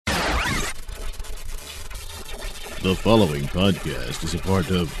The following podcast is a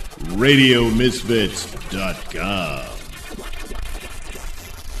part of RadioMisfits.com.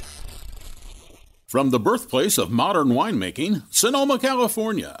 From the birthplace of modern winemaking, Sonoma,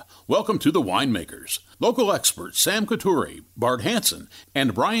 California, welcome to The Winemakers. Local experts Sam Couturi, Bart Hansen,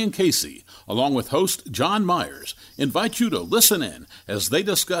 and Brian Casey, along with host John Myers, invite you to listen in as they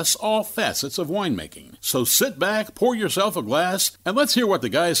discuss all facets of winemaking. So sit back, pour yourself a glass, and let's hear what the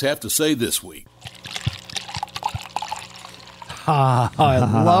guys have to say this week. I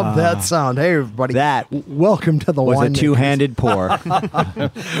love that sound. Hey, everybody. Welcome to the was Winemakers. a two-handed pour.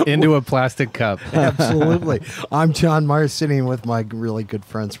 Into a plastic cup. Absolutely. I'm John Myers, sitting with my really good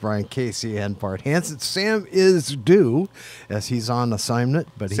friends Brian Casey and Bart Hansen. Sam is due, as he's on assignment.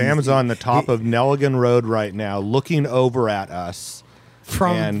 But Sam's on the top of Nelligan Road right now, looking over at us.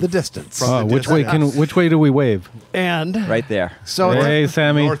 From the distance. Which way do we wave? And right there. So hey,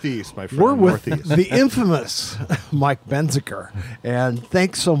 Sammy. Northeast, my friend. We're with Northeast. the infamous Mike Benziger. And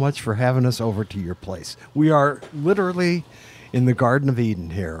thanks so much for having us over to your place. We are literally in the Garden of Eden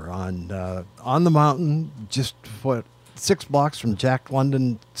here on the mountain, just 6 blocks from Jack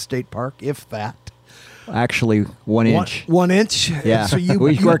London State Park, if that. Actually, 1 inch. 1 inch? Yeah. So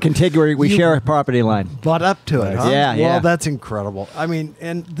we're contiguous. We share a property line. Butt up to it, huh? Yeah, yeah. Well, that's incredible. I mean,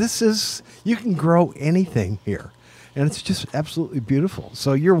 and this is, you can grow anything here. And it's just absolutely beautiful.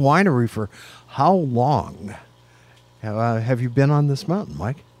 So your winery, for how long have you been on this mountain,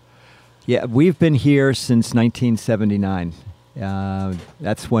 Mike? Yeah, we've been here since 1979.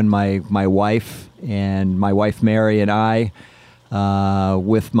 That's when my wife Mary and I,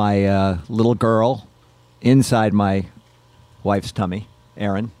 with my little girl inside my wife's tummy,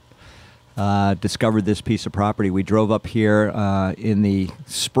 Erin, discovered this piece of property. We drove up here in the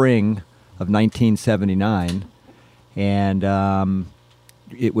spring of 1979, and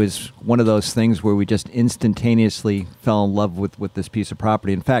it was one of those things where we just instantaneously fell in love with this piece of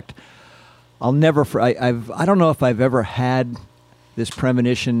property. In fact, I don't know if I've ever had this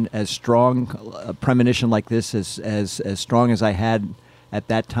premonition as strong, a premonition like this as strong as I had at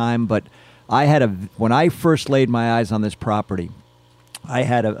that time, but when I first laid my eyes on this property, I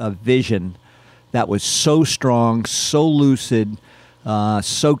had a vision that was so strong, so lucid,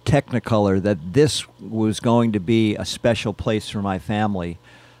 so technicolor that this was going to be a special place for my family,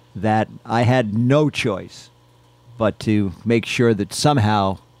 that I had no choice but to make sure that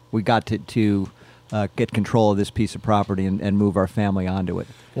somehow we got to get control of this piece of property and move our family onto it.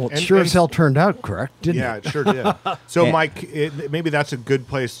 Well, it sure as hell turned out correct, didn't it? Yeah, it sure did. So, Mike, maybe that's a good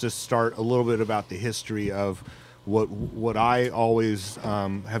place to start a little bit about the history of what I always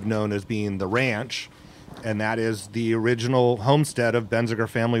have known as being the ranch, and that is the original homestead of Benziger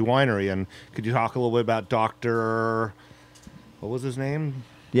Family Winery. And could you talk a little bit about Dr. What was his name?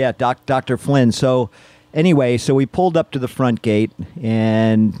 Yeah, Dr. Flynn. So anyway, we pulled up to the front gate,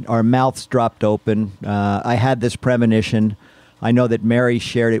 and our mouths dropped open. I had this premonition. I know that Mary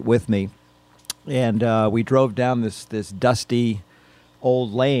shared it with me. And we drove down this dusty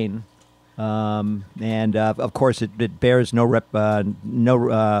old lane. And of course, it bears no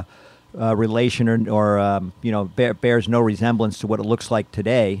relation or bears no resemblance to what it looks like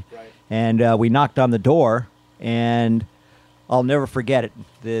today. Right. And we knocked on the door, and I'll never forget it.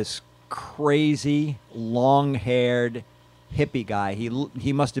 This crazy, long-haired hippie guy.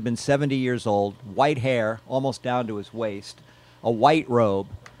 He must have been 70 years old, white hair, almost down to his waist, a white robe.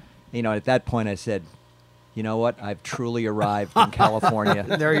 At that point I said, you know what? I've truly arrived in California.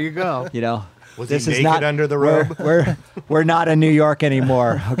 There you go. Was this he is naked not under the robe? We're not in New York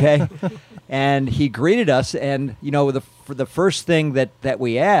anymore, okay? And he greeted us, and the first thing that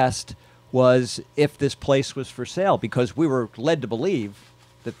we asked was if this place was for sale, because we were led to believe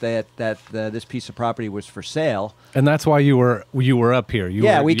that this piece of property was for sale. And that's why you were up here.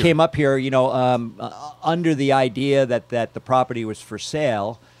 We came up here, under the idea that the property was for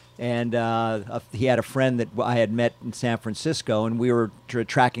sale. And he had a friend that I had met in San Francisco, and we were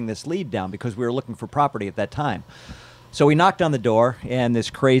tracking this lead down because we were looking for property at that time. So we knocked on the door, and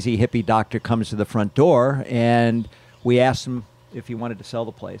this crazy hippie doctor comes to the front door, and we asked him if he wanted to sell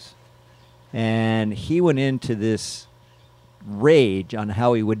the place. And he went into this rage on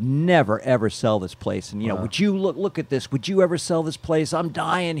how he would never, ever sell this place. And, would you look at this? Would you ever sell this place? I'm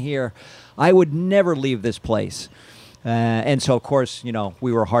dying here. I would never leave this place. And so, of course,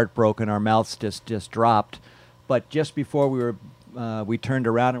 we were heartbroken. Our mouths just dropped. But just before we turned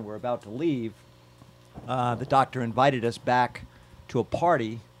around and were about to leave, the doctor invited us back to a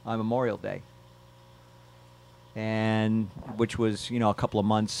party on Memorial Day, and which was a couple of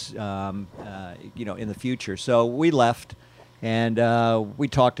months in the future. So we left, and we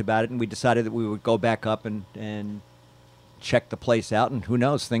talked about it, and we decided that we would go back up and check the place out, and who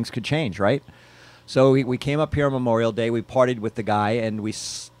knows, things could change, right? So we came up here on Memorial Day. We partied with the guy, and we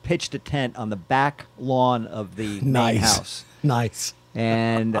pitched a tent on the back lawn of the main house. Nice.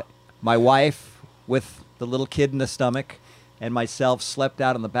 And my wife, with the little kid in the stomach, and myself slept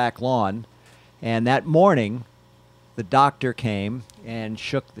out on the back lawn. And that morning, the doctor came and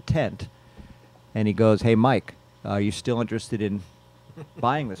shook the tent. And he goes, "Hey, Mike, are you still interested in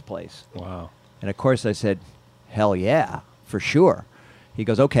buying this place?" Wow. And of course I said, "Hell yeah, for sure." He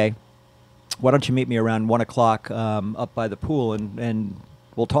goes, "Okay, why don't you meet me around 1 o'clock up by the pool, and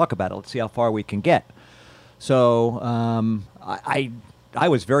we'll talk about it. Let's see how far we can get." So I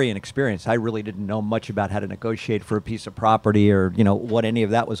was very inexperienced. I really didn't know much about how to negotiate for a piece of property or, what any of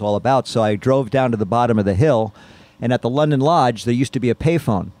that was all about. So I drove down to the bottom of the hill, and at the London Lodge, there used to be a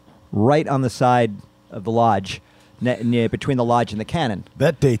payphone right on the side of the lodge, between the lodge and the cannon.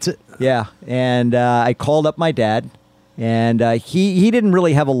 That dates it. Yeah, and I called up my dad, and he didn't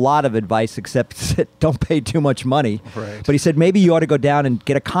really have a lot of advice except don't pay too much money. Right. But he said maybe you ought to go down and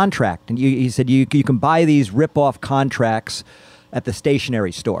get a contract. And he said you can buy these rip-off contracts at the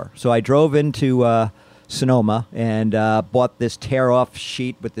stationery store. So I drove into Sonoma and bought this tear-off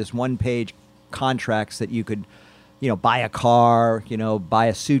sheet with this one-page contracts that you could, buy a car, buy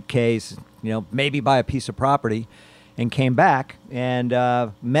a suitcase, maybe buy a piece of property, and came back and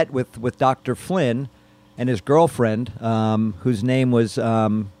met with Dr. Flynn and his girlfriend, whose name was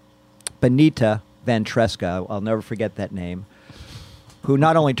Benita Van Tresca. I'll never forget that name, who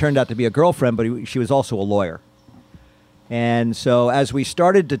not only turned out to be a girlfriend, but she was also a lawyer. And so as we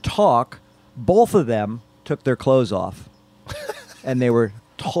started to talk, both of them took their clothes off, and they were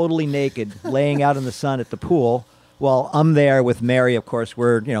totally naked, laying out in the sun at the pool. Well, I'm there with Mary, of course.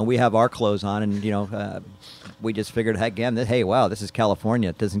 We have our clothes on, and, we just figured, again, hey, wow, this is California.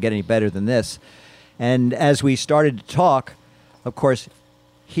 It doesn't get any better than this. And as we started to talk, of course,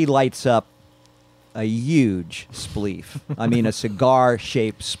 he lights up a huge spleef. I mean, a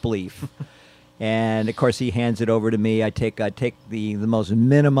cigar-shaped spleef. And, of course, he hands it over to me. I take the most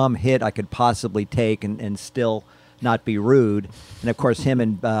minimum hit I could possibly take and still not be rude. And, of course, him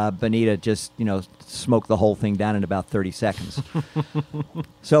and Benita just, smoked the whole thing down in about 30 seconds.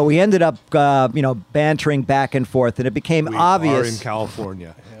 So we ended up, bantering back and forth. And it became obvious. We are in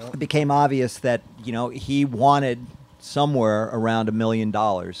California. It became obvious that, he wanted somewhere around $1 million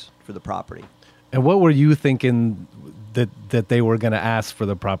for the property. And what were you thinking that they were going to ask for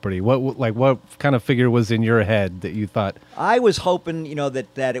the property? What kind of figure was in your head that you thought? I was hoping,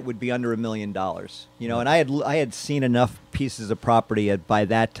 that it would be under $1 million. And I had seen enough pieces of property by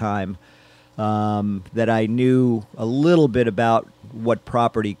that time that I knew a little bit about what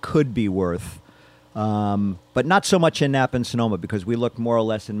property could be worth. But not so much in Napa and Sonoma, because we looked more or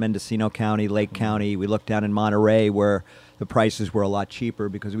less in Mendocino County, Lake County. We looked down in Monterey, where the prices were a lot cheaper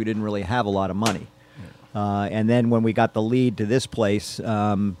because we didn't really have a lot of money. And then when we got the lead to this place,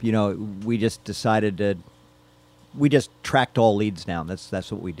 we just decided we just tracked all leads down.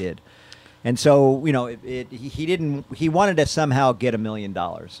 That's what we did. And so, he wanted to somehow get $1 million.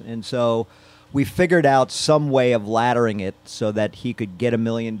 And so we figured out some way of laddering it so that he could get $1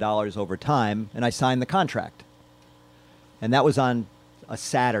 million over time, and I signed the contract. And that was on a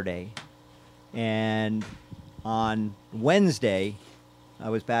Saturday. And on Wednesday, I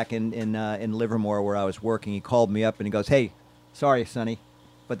was back in Livermore where I was working. He called me up and he goes, "Hey, sorry, Sonny,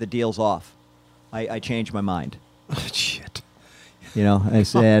 but the deal's off. I changed my mind." Shit. So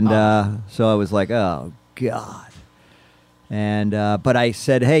I was like, "Oh God." And but I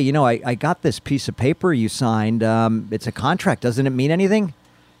said, "Hey, I got this piece of paper you signed. It's a contract. Doesn't it mean anything?"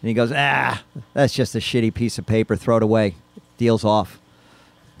 And he goes, "That's just a shitty piece of paper. Throw it away. Deal's off."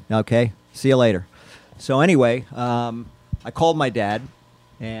 Okay, see you later. So anyway, I called my dad.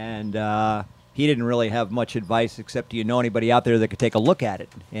 And he didn't really have much advice except, do you know anybody out there that could take a look at it?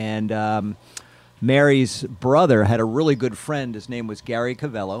 And Mary's brother had a really good friend. His name was Gary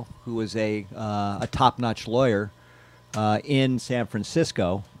Cavello, who was a top-notch lawyer in San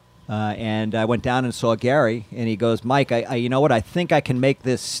Francisco. And I went down and saw Gary, and he goes, "Mike, you know what? I think I can make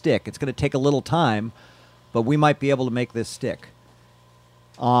this stick. It's going to take a little time, but we might be able to make this stick."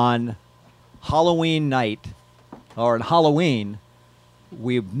 On Halloween night, or on Halloween,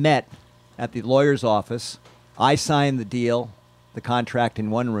 we met at the lawyer's office. I signed the deal, the contract,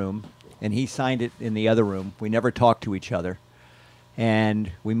 in one room, and he signed it in the other room. We never talked to each other.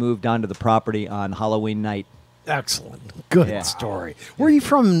 And we moved onto the property on Halloween night. Excellent. Good Yeah. story. Where are you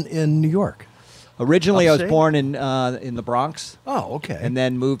from in New York? Originally, I was Upstate? born in the Bronx, Oh, okay. and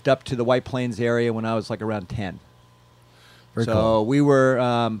then moved up to the White Plains area when I was like around 10. Very so cool. we were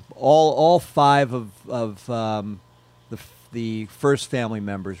all five of the first family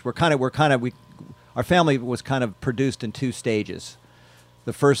members. Our family was kind of produced in 2 stages.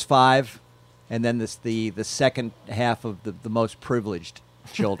 The first 5, and then the second half of the most privileged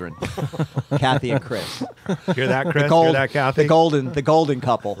children, Kathy and Chris. Hear that, Chris? Hear that, Kathy? The golden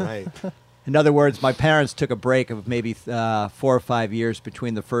couple. Right. In other words, my parents took a break of maybe 4 or 5 years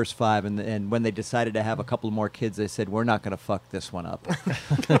between the first 5, and when they decided to have a couple more kids, they said, we're not going to fuck this one up.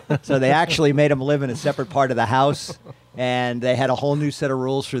 So they actually made them live in a separate part of the house, and they had a whole new set of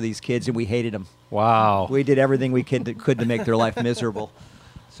rules for these kids, and we hated them. Wow. We did everything we could to make their life miserable.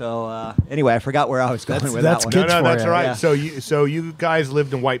 So anyway, I forgot where I was going with that one. kids No, for that's you. all right. Yeah. So you guys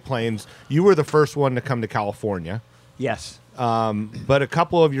lived in White Plains. You were the first one to come to California. Yes. But a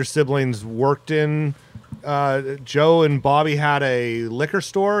couple of your siblings worked in. Joe and Bobby had a liquor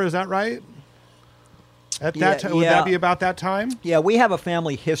store. Is that right? At that time, would that be about that time? Yeah, we have a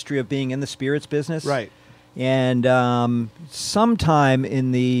family history of being in the spirits business. Right. And sometime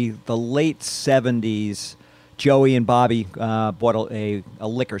in the late 70s, Joey and Bobby bought a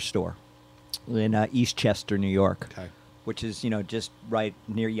liquor store in Eastchester, New York, Okay. which is just right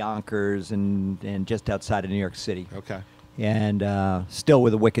near Yonkers and just outside of New York City. Okay. And still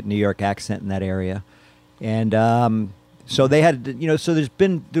with a wicked New York accent in that area. And so they had, so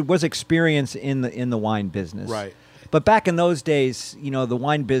there was experience in the wine business. Right. But back in those days, the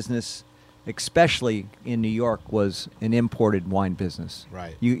wine business, especially in New York, was an imported wine business.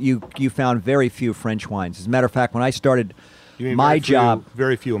 Right. You found very few French wines. As a matter of fact, when I started You mean my job,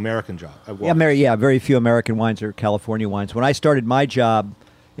 very few American jobs. very few American wines or California wines. When I started my job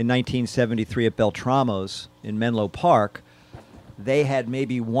in 1973 at Beltramo's in Menlo Park, they had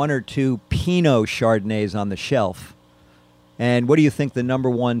maybe 1 or 2 Pinot Chardonnays on the shelf. And what do you think the number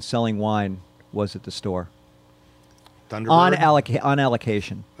 1 selling wine was at the store? Thunderbird? On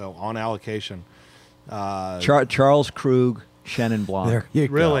allocation. Oh, on allocation. Charles Krug, Chenin Blanc. There you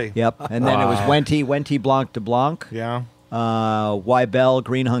go. Really? Yep. And then it was Wente Blanc de Blanc, Yeah. Weibel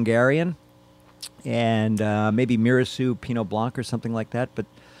Green Hungarian, and maybe Mirasu Pinot Blanc or something like that. But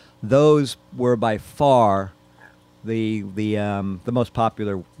those were by far the most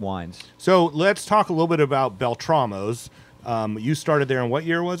popular wines. So let's talk a little bit about Beltramo's. You started there in what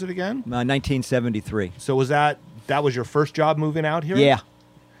year was it again? 1973. So that was your first job moving out here? Yeah.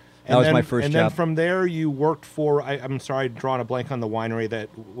 That was then, my first and job. then from there, you worked for, I'm sorry, I'm drawing a blank on the winery that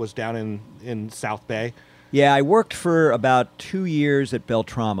was down in South Bay. Yeah, I worked for about 2 years at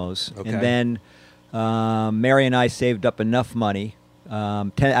Beltramo's. Okay. And then Mary and I saved up enough money.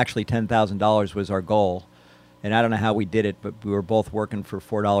 Actually, $10,000 was our goal. And I don't know how we did it, but we were both working for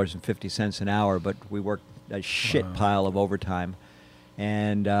 $4.50 an hour, but we worked a shit pile of overtime.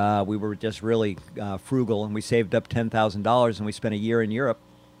 And we were just really frugal, and we saved up $10,000, and we spent a year in Europe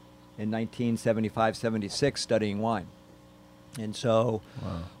in 1975-76 studying wine. And so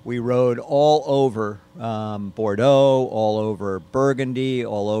we rode all over Bordeaux, all over Burgundy,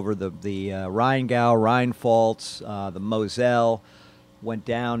 all over the Rheingau, Rheinpfalz, the Moselle, went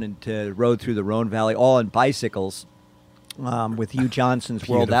down and rode through the Rhone Valley, all on bicycles with Hugh Johnson's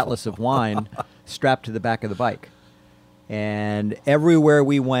World Atlas of Wine strapped to the back of the bike. And everywhere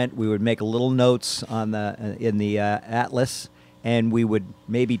we went, we would make little notes on in the atlas, and we would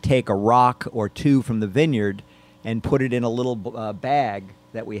maybe take a rock or 2 from the vineyard and put it in a little bag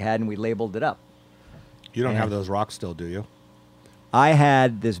that we had, and we labeled it up. You don't And- have those rocks still, do you? I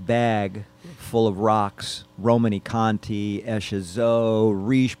had this bag full of rocks: Romani Conti, Echezot,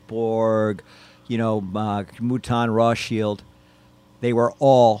 Richebourg, Mouton Rothschild. They were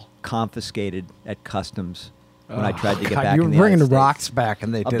all confiscated at customs when I tried to get back you in were the bringing the United rocks States. back,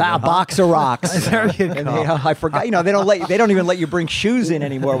 and they did A box of rocks. There you And go. I forgot. They don't even let you bring shoes in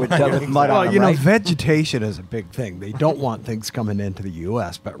anymore with mud Well, on them, right? vegetation is a big thing. They don't want things coming into the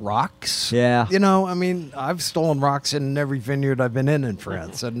U.S., but rocks. Yeah. I've stolen rocks in every vineyard I've been in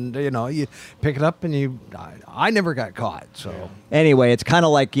France, and you pick it up, and I never got caught. So Anyway, it's kind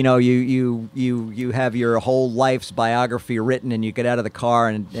of like you have your whole life's biography written, and you get out of the car,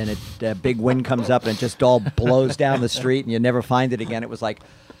 and a big wind comes up, and it just all blows down the street, and you never find it again. It was like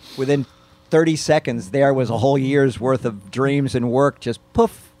within 30 seconds, there was a whole year's worth of dreams and work just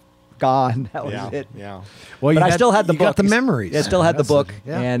poof, gone. That was it. Yeah. well, But I still had the you book. got the memories. I still had the That's book,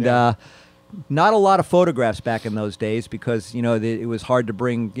 yeah. and not a lot of photographs back in those days because it was hard to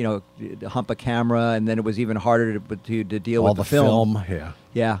bring hump a camera, and then it was even harder to deal all with the film. Yeah.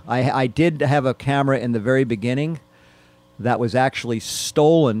 Yeah, I did have a camera in the very beginning that was actually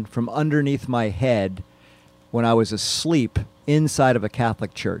stolen from underneath my head when I was asleep inside of a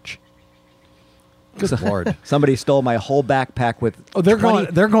Catholic church. Good Lord. Somebody stole my whole backpack with They're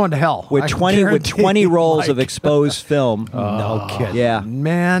going to hell. with I 20 with 20 rolls of Mike. exposed film. No kidding. Yeah.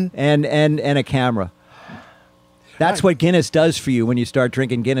 Man. And a camera. That's what Guinness does for you when you start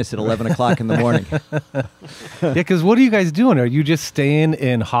drinking Guinness at 11 o'clock in the morning. Yeah, because what are you guys doing? Are you just staying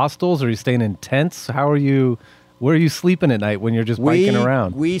in hostels? Or are you staying in tents? How are you? Where are you sleeping at night when you're just biking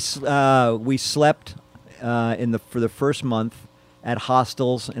around? We slept for the first month at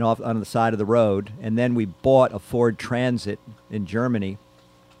hostels and off on the side of the road, and then we bought a Ford Transit in Germany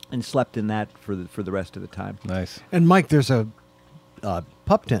and slept in that for the rest of the time. Nice. And Mike, there's a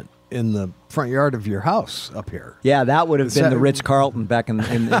pup tent in the front yard of your house up here. Yeah, that would have Is been that- the Ritz-Carlton back in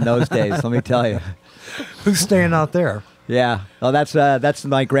those days, let me tell you. Who's staying out there? Yeah. Well, that's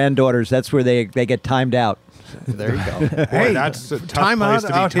my granddaughters. That's where they get timed out. There you go. Boy, Hey, that's a tough time place out to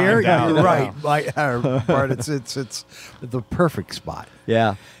be out here. timed out. You're right. Like, Bart, it's the perfect spot.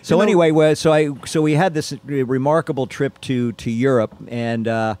 Yeah. So You know- anyway, so we had this remarkable trip to Europe,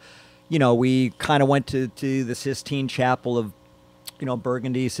 and we kind of went to the Sistine Chapel of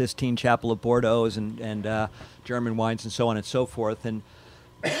Burgundy, Sistine Chapel of Bordeaux, and German wines and so on and so forth, and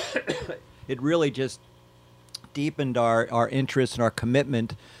it really just deepened our interest and our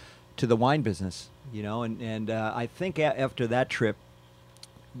commitment to the wine business. And I think after that trip,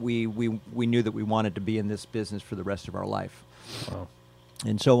 we knew that we wanted to be in this business for the rest of our life. Wow.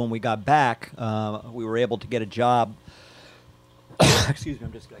 And so when we got back, we were able to get a job. Excuse me,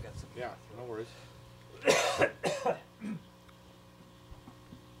 I got some. Yeah, no worries.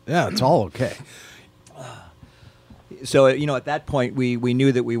 Yeah, it's all okay. So at that point, we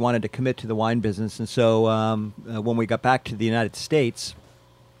knew that we wanted to commit to the wine business, and so when we got back to the United States,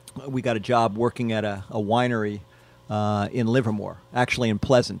 we got a job working at a winery in Livermore, actually in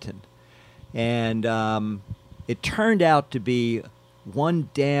Pleasanton, and it turned out to be one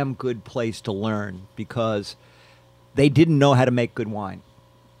damn good place to learn because they didn't know how to make good wine,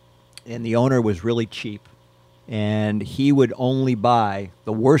 and the owner was really cheap, and he would only buy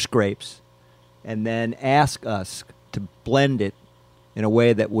the worst grapes and then ask us to blend it in a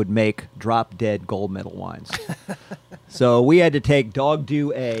way that would make drop-dead gold medal wines. So we had to take Dog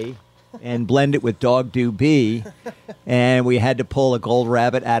Dew A and blend it with Dog Dew B, and we had to pull a gold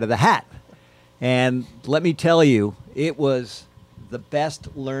rabbit out of the hat. And let me tell you, it was the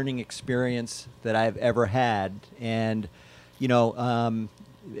best learning experience that I've ever had. And, and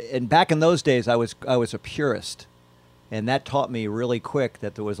back in those days, I was a purist. And that taught me really quick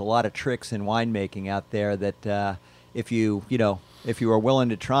that there was a lot of tricks in winemaking out there that if you were willing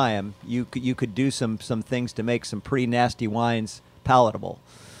to try them, you could do some things to make some pretty nasty wines palatable.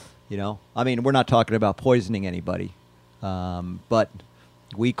 I mean, we're not talking about poisoning anybody, but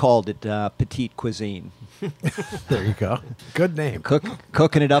we called it petite cuisine. There you go. Good name.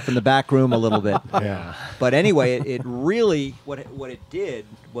 Cooking it up in the back room a little bit. Yeah. But anyway, it really what it did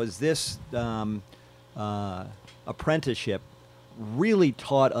was this apprenticeship really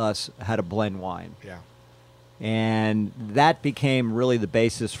taught us how to blend wine. Yeah. And that became really the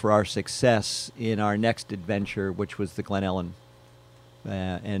basis for our success in our next adventure, which was the Glen Ellen,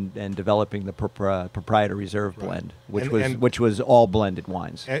 and developing the proprietary reserve blend, which was all blended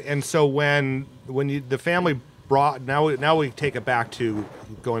wines. And so when the family brought now we take it back to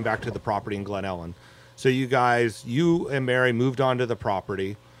going back to the property in Glen Ellen. So you and Mary moved onto the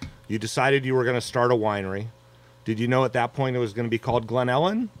property. You decided you were going to start a winery. Did you know at that point it was going to be called Glen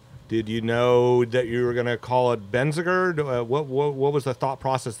Ellen? Did you know that you were going to call it Benziger? What was the thought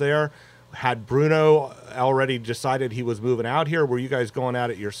process there? Had Bruno already decided he was moving out here? Were you guys going at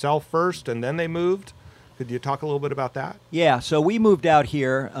it yourself first and then they moved? Could you talk a little bit about that? Yeah, so we moved out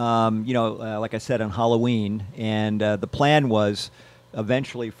here, like I said, on Halloween, and the plan was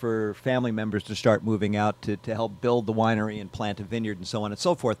eventually for family members to start moving out to help build the winery and plant a vineyard and so on and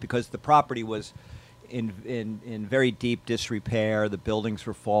so forth, because the property was in very deep disrepair. The buildings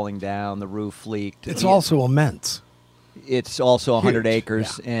were falling down, the roof leaked. It's also immense. It's also 100 Huge,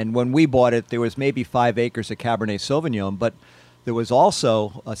 acres, yeah. and when we bought it, there was maybe 5 acres of Cabernet Sauvignon, but there was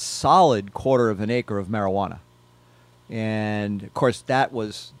also a solid quarter of an acre of marijuana. And, of course, that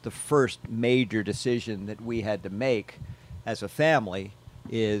was the first major decision that we had to make as a family,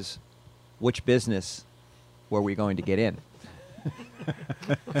 is which business were we going to get in?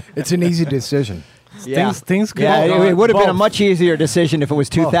 It's an easy decision. Things could yeah, go it would have been a both. much easier decision if it was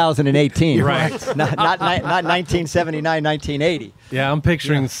 2018. Right. not 1979, 1980. Yeah, I'm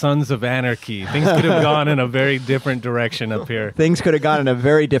picturing Sons of Anarchy. Things could have gone in a very different direction up here. Things could have gone in a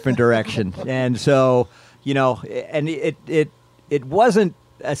very different direction. And so, and it wasn't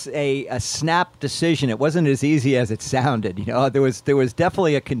a snap decision. It wasn't as easy as it sounded. There was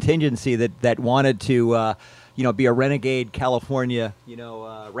definitely a contingency that wanted to be a renegade California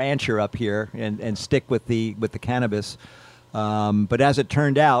rancher up here and stick with the cannabis. But as it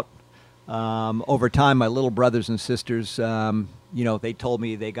turned out, over time, my little brothers and sisters, they told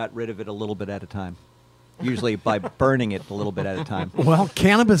me they got rid of it a little bit at a time. Usually by burning it a little bit at a time. Well,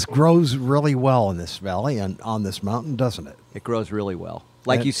 cannabis grows really well in this valley and on this mountain, doesn't it? It grows really well.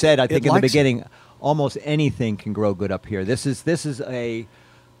 Like you said, I think in the beginning, almost anything can grow good up here. This is a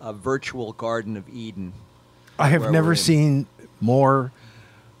virtual Garden of Eden. I have never seen more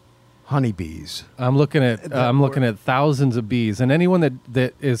honeybees. I'm looking at thousands of bees, and anyone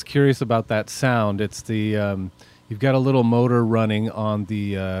that is curious about that sound, it's the you've got a little motor running on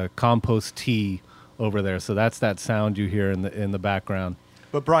the compost tea over there, so that's that sound you hear in the background.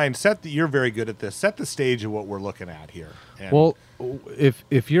 But Brian, you're very good at this. Set the stage of what we're looking at here. And well,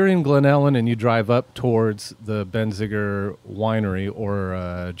 if you're in Glen Ellen and you drive up towards the Benziger Winery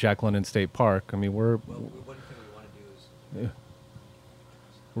or Jack London State Park, I mean, one thing we want to do is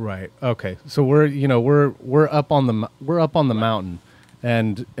right. Okay, so we're up on the mountain,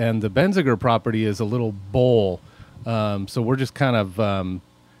 and the Benziger property is a little bowl, so we're just kind of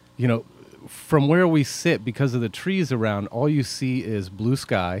from where we sit, because of the trees around, all you see is blue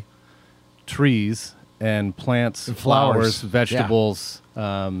sky, trees, and plants, and flowers, vegetables.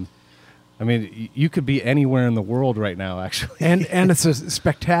 Yeah. I mean, you could be anywhere in the world right now, actually. And it's a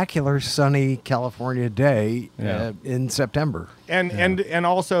spectacular sunny California day in September. And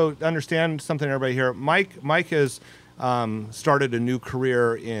also understand something, everybody here. Mike has started a new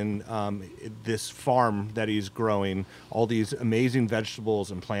career in this farm that he's growing all these amazing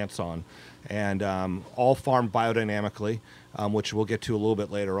vegetables and plants on, and all farmed biodynamically, which we'll get to a little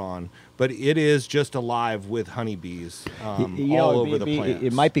bit later on. But it is just alive with honeybees all over the plants.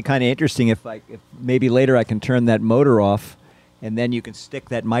 It might be kind of interesting if maybe later I can turn that motor off, and then you can stick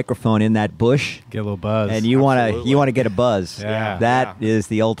that microphone in that bush. Get a little buzz. And you want to get a buzz. Yeah. That is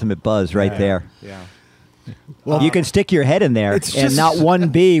the ultimate buzz right there. Yeah. Well, you can stick your head in there, and not one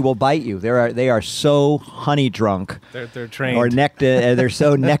bee will bite you. They are so honey drunk. They're trained. Or they're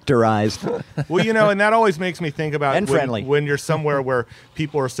so nectarized. Well, and that always makes me think about and friendly. When you're somewhere where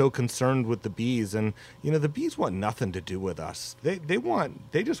people are so concerned with the bees, and the bees want nothing to do with us. They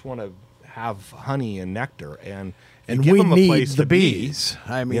just want to have honey and nectar, and give we them a need place the to bees.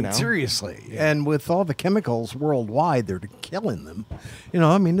 Be, I mean, seriously. Yeah. And with all the chemicals worldwide, they're killing them.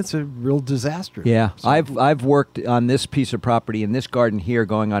 It's a real disaster. Yeah, so I've worked on this piece of property in this garden here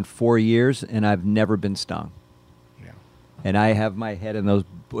going on 4 years, and I've never been stung. Yeah. And I have my head in those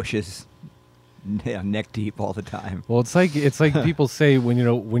bushes neck deep all the time. Well, it's like people say when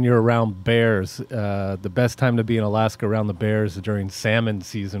you're around bears, the best time to be in Alaska around the bears is during salmon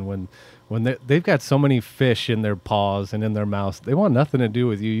season when they've got so many fish in their paws and in their mouths. They want nothing to do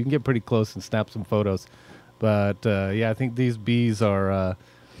with you. You can get pretty close and snap some photos. But, I think these bees are,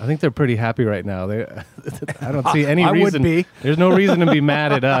 I think they're pretty happy right now. I don't see any reason. Would be. There's no reason to be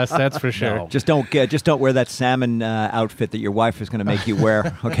mad at us, that's for sure. No. Just don't wear that salmon outfit that your wife is going to make you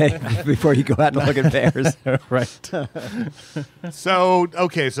wear, okay, before you go out and look at bears. Right. So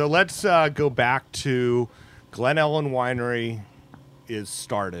let's go back to Glen Ellen Winery is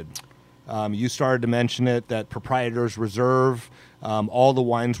started. You started to mention it, that Proprietor's Reserve, all the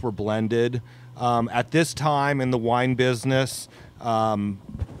wines were blended. At this time in the wine business, I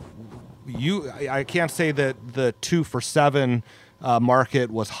can't say that the 2 for $7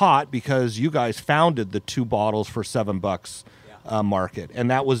 market was hot, because you guys founded the 2 bottles for $7 market, and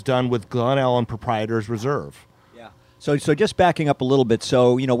that was done with Glen Ellen Proprietor's Reserve. Yeah. So just backing up a little bit.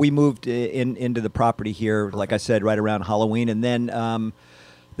 So we moved into the property here, like I said, right around Halloween, and then.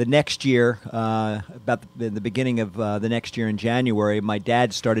 The next year, about the beginning of the next year in January, my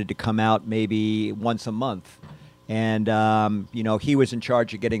dad started to come out maybe once a month. And, he was in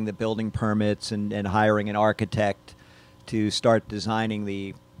charge of getting the building permits and hiring an architect to start designing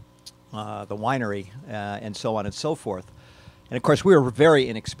the winery and so on and so forth. And, of course, we were very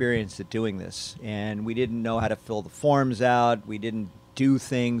inexperienced at doing this. And we didn't know how to fill the forms out. We didn't do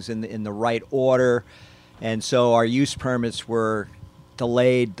things in the right order. And so our use permits were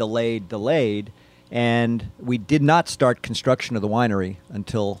delayed, and we did not start construction of the winery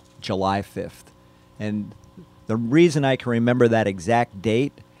until July 5th. And the reason I can remember that exact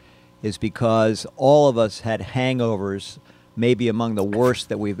date is because all of us had hangovers, maybe among the worst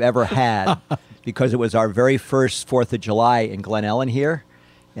that we've ever had, because it was our very first 4th of July in Glen Ellen here,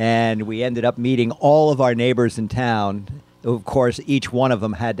 and we ended up meeting all of our neighbors in town. Of course, each one of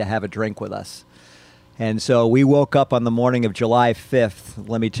them had to have a drink with us. And so we woke up on the morning of July 5th,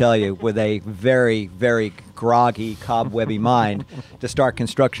 let me tell you, with a very, very groggy, cobwebby mind to start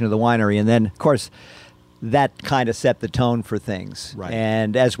construction of the winery. And then, of course, that kind of set the tone for things. Right.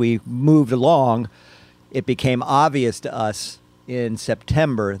 And as we moved along, it became obvious to us in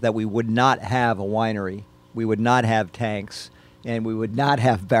September that we would not have a winery, we would not have tanks, and we would not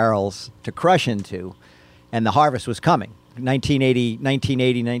have barrels to crush into. And the harvest was coming.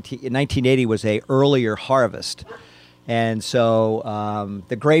 1980 was a earlier harvest. And so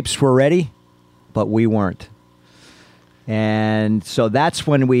the grapes were ready, but we weren't. And so that's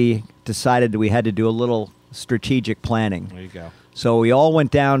when we decided that we had to do a little strategic planning. There you go. So we all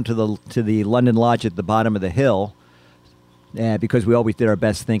went down to the London Lodge at the bottom of the hill, because we always did our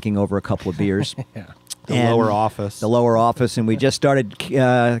best thinking over a couple of beers. The lower office. The lower office, and we just started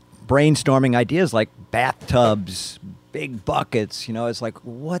brainstorming ideas like bathtubs, big buckets. It's like,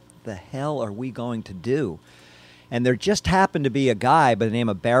 what the hell are we going to do? And there just happened to be a guy by the name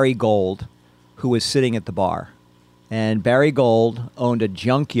of Barry Gold who was sitting at the bar. And Barry Gold owned a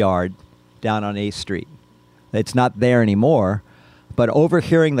junkyard down on 8th Street. It's not there anymore. But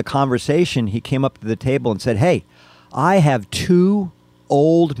overhearing the conversation, he came up to the table and said, "Hey, I have 2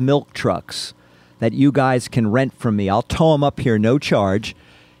 old milk trucks that you guys can rent from me. I'll tow them up here, no charge,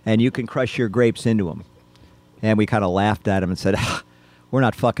 and you can crush your grapes into them." And we kind of laughed at him and said, "We're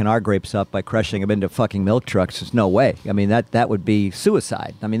not fucking our grapes up by crushing them into fucking milk trucks. There's no way. I mean, that would be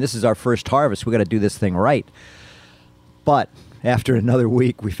suicide. I mean, this is our first harvest. We got to do this thing right." But after another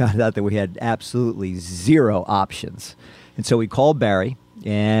week, we found out that we had absolutely zero options. And so we called Barry,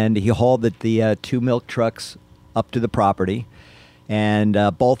 and he hauled the 2 milk trucks up to the property. And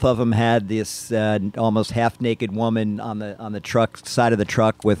both of them had this almost half-naked woman on the truck side of the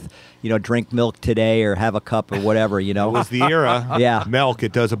truck with, drink milk today or have a cup or whatever, It was the era. Yeah. Milk,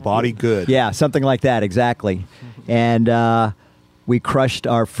 it does a body good. Yeah, something like that, exactly. And we crushed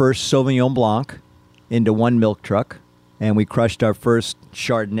our first Sauvignon Blanc into 1 milk truck, and we crushed our first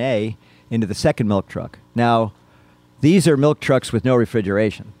Chardonnay into the second milk truck. Now, these are milk trucks with no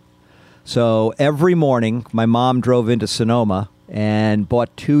refrigeration. So every morning, my mom drove into Sonoma and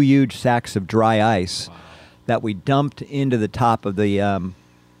bought 2 huge sacks of dry ice that we dumped into the top of the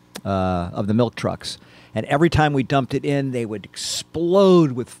milk trucks. And every time we dumped it in, they would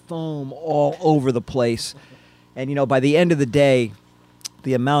explode with foam all over the place. And, by the end of the day,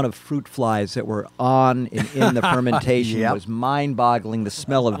 the amount of fruit flies that were on and in the fermentation Yep. was mind-boggling. The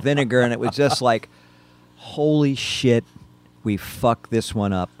smell of vinegar, and it was just like, holy shit, we fucked this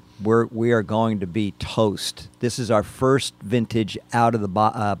one up. We are going to be toast. This is our first vintage out of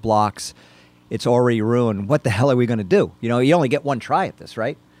the blocks. It's already ruined. What the hell are we going to do? You only get one try at this,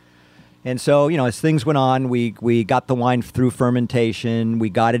 right? And so, as things went on, we got the wine through fermentation. We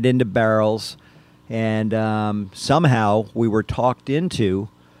got it into barrels. And somehow we were talked into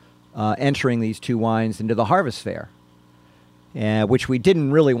entering these 2 wines into the harvest fair, which we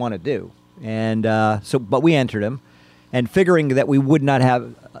didn't really want to do. And but we entered them. And figuring that we would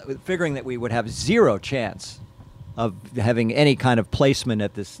have zero chance of having any kind of placement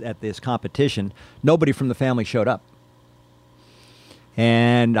at this competition, nobody from the family showed up.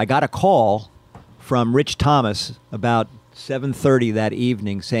 And I got a call from Rich Thomas about 7:30 that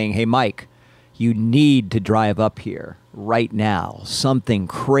evening saying, "Hey, Mike, you need to drive up here right now. Something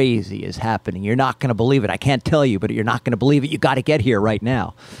crazy is happening. You're not going to believe it. I can't tell you, but you're not going to believe it. You got to get here right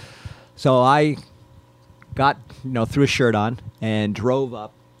now." So I got, threw a shirt on and drove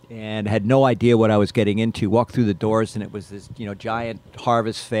up and had no idea what I was getting into. Walked through the doors, and it was this, giant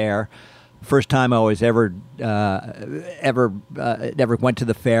harvest fair. First time I was ever went to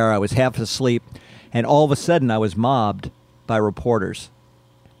the fair. I was half asleep, and all of a sudden I was mobbed by reporters,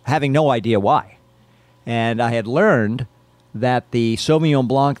 having no idea why. And I had learned that the Sauvignon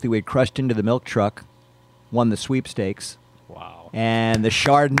Blanc that we had crushed into the milk truck won the sweepstakes. Wow. And the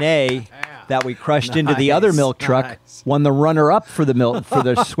Chardonnay that we crushed into the other milk truck won the runner-up for the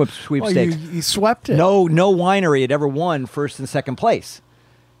sweepstakes. Well, you swept it. No winery had ever won first and second place,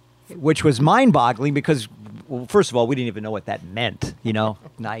 which was mind-boggling because, well, first of all, we didn't even know what that meant.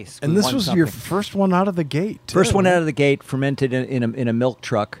 Nice. And we this won was something. your first one out of the gate, too. First one out of the gate, fermented in a milk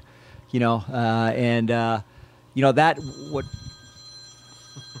truck, that what.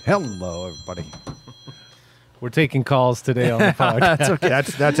 Hello, everybody. We're taking calls today on the podcast. That's okay.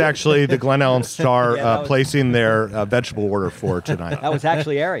 That's actually the Glen Ellen Star Yeah, that was- placing their vegetable order for tonight. That was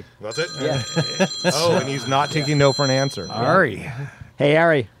actually Ari. Was it? Yeah. Oh, and he's not taking no for an answer. Ari. Hey,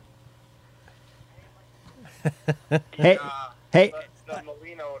 Ari. Hey. The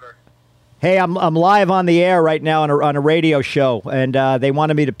Molina order. Hey, I'm live on the air right now on a radio show, and they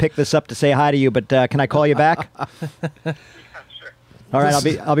wanted me to pick this up to say hi to you, but can I call you back? Sure. All right,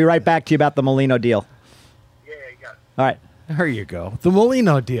 I'll be right back to you about the Molino deal. Yeah, you got it. All right. There you go. The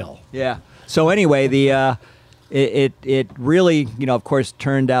Molino deal. Yeah. So anyway, it really, of course,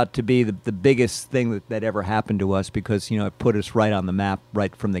 turned out to be the biggest thing that ever happened to us because, it put us right on the map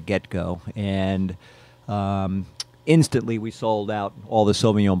right from the get-go. And instantly we sold out all the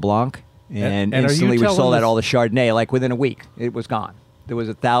Sauvignon Blanc. And are you instantly we telling sold out us- all the Chardonnay. Like within a week, it was gone. There was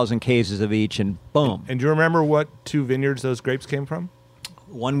 1,000 cases of each, and boom. And do you remember what 2 vineyards those grapes came from?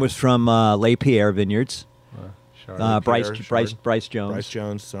 One was from Les Pierre Vineyards, Bryce Jones. Bryce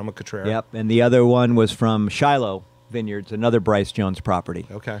Jones, Sonoma Cutrer. Yep, and the other one was from Shiloh Vineyards, another Bryce Jones property.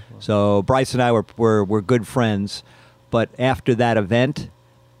 Okay. So Bryce and I were good friends, but after that event,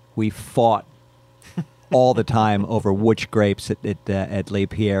 we fought all the time over which grapes at Les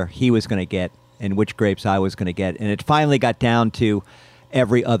Pierre he was going to get and which grapes I was going to get, and it finally got down to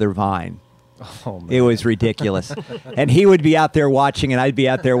every other vine. Oh, man. It was ridiculous. And he would be out there watching, and I'd be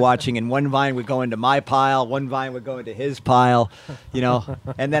out there watching, and one vine would go into my pile, one vine would go into his pile,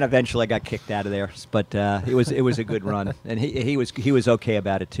 and then eventually I got kicked out of there. But it was a good run, and he was okay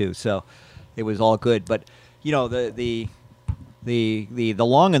about it too. So it was all good. But the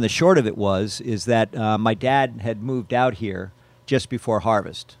long and the short of it is that my dad had moved out here just before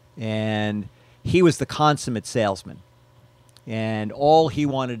harvest, and he was the consummate salesman. And all he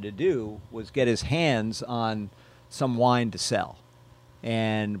wanted to do was get his hands on some wine to sell.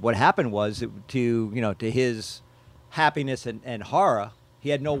 And what happened was, to his happiness and horror,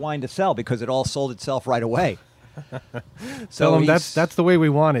 he had no wine to sell because it all sold itself right away. Tell him that's the way we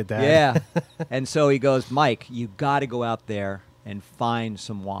want it, Dad. Yeah. And so he goes, Mike, you got to go out there and find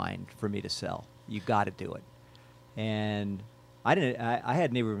some wine for me to sell. You got to do it. And I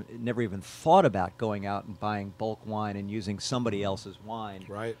had never even thought about going out and buying bulk wine and using somebody else's wine.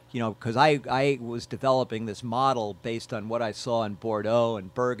 Right. Because I was developing this model based on what I saw in Bordeaux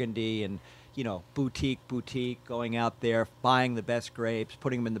and Burgundy and, boutique, going out there, buying the best grapes,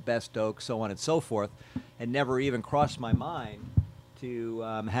 putting them in the best oak, so on and so forth, and never even crossed my mind to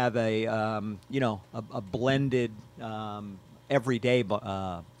have a blended everyday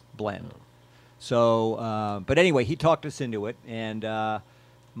blend. So, but anyway, he talked us into it, and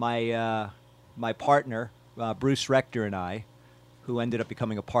my partner, Bruce Rector, and I, who ended up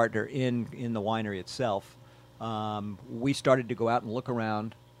becoming a partner in the winery itself, we started to go out and look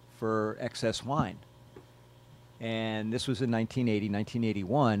around for excess wine. And this was in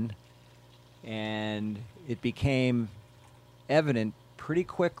 1981, and it became evident pretty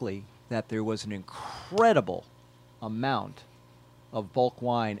quickly that there was an incredible amount of bulk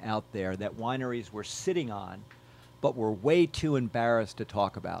wine out there that wineries were sitting on, but were way too embarrassed to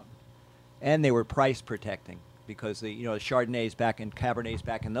talk about. And they were price protecting because the Chardonnays and Cabernets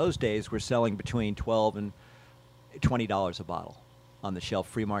back in those days were selling between $12 and $20 a bottle on the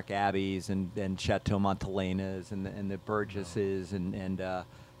shelf. Freemark Abbeys and Chateau Montelenas and the Burgesses and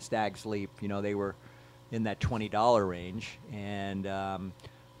Stag's Leap. They were in that $20 range, and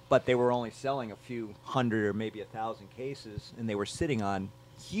but they were only selling a few hundred or maybe 1,000 cases, and they were sitting on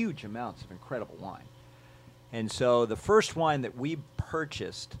huge amounts of incredible wine. And so the first wine that we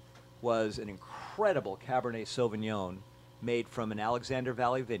purchased was an incredible Cabernet Sauvignon made from an Alexander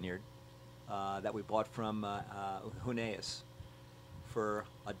Valley vineyard that we bought from Huneeus for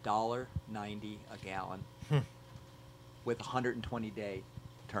 $1.90 a gallon with 120-day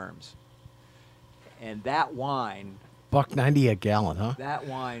terms. And that wine... $1.90 a gallon, huh? That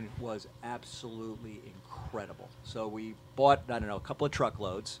wine was absolutely incredible. So we bought, a couple of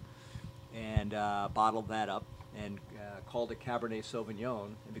truckloads and bottled that up and called it Cabernet Sauvignon.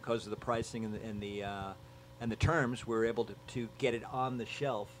 And because of the pricing and the terms, we were able to get it on the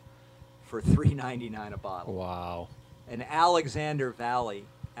shelf for $3.99 a bottle. Wow. An Alexander Valley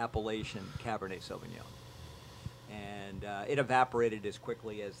appellation Cabernet Sauvignon. And it evaporated as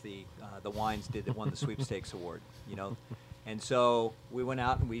quickly as the wines did that won the sweepstakes award, And so we went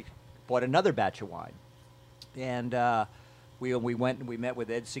out and we bought another batch of wine. And we went and we met with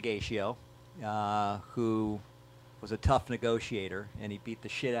Ed Segatio, who was a tough negotiator, and he beat the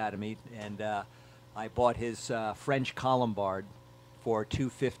shit out of me. And I bought his French Colombard for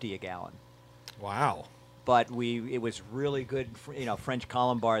 $2.50 a gallon. Wow. But it was really good, French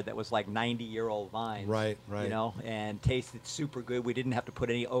Colombard that was like 90-year-old vines. Right. And tasted super good. We didn't have to put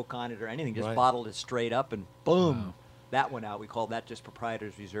any oak on it or anything. Just Right. bottled it straight up, and boom, that went out. We called that just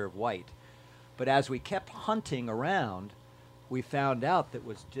Proprietor's Reserve White. But as we kept hunting around, we found out that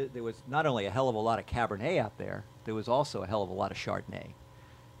there was not only a hell of a lot of Cabernet out there was also a hell of a lot of Chardonnay.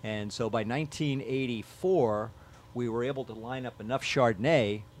 And so by 1984, we were able to line up enough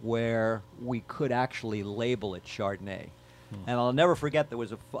Chardonnay where we could actually label it Chardonnay. And I'll never forget, there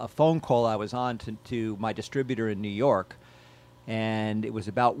was a phone call I was on to my distributor in New York, and it was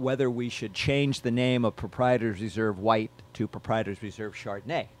about whether we should change the name of Proprietor's Reserve White to Proprietor's Reserve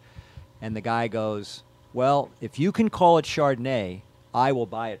Chardonnay. And the guy goes, well, if you can call it Chardonnay, I will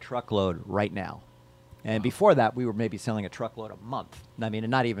buy a truckload right now. And before that, we were maybe selling a truckload a month. I mean,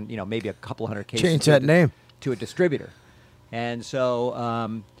 and not even, maybe a couple hundred cases. Change that name. To a distributor. And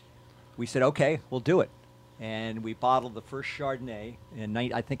so we said, okay, we'll do it. And we bottled the first Chardonnay,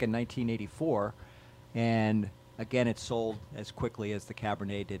 I think in 1984. And again, it sold as quickly as the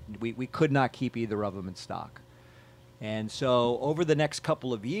Cabernet did. We could not keep either of them in stock. And so over the next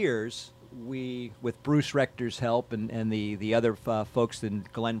couple of years, we, with Bruce Rector's help and the other folks in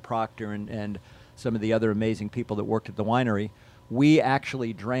Glenn Proctor and some of the other amazing people that worked at the winery, we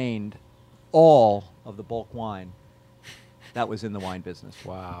actually drained all of the bulk wine that was in the wine business.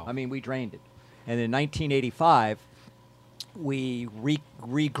 Wow. I mean, we drained it. And in 1985, we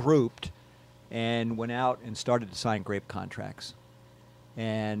regrouped and went out and started to sign grape contracts,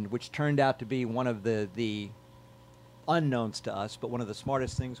 and which turned out to be one of the unknowns to us, but one of the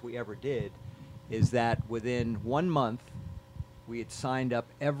smartest things we ever did is that within 1 month, we had signed up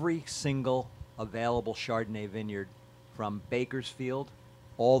every single available Chardonnay vineyard from Bakersfield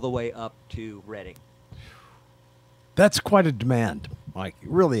all the way up to Reading. That's quite a demand, Mike. It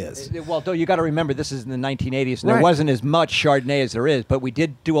really is. Well, you got to remember, this is in the 1980s, and Right. there wasn't as much Chardonnay as there is, but we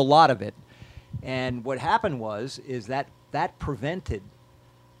did do a lot of it. And what happened is that prevented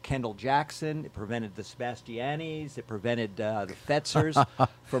Kendall Jackson, it prevented the Sebastianis, it prevented the Fetzers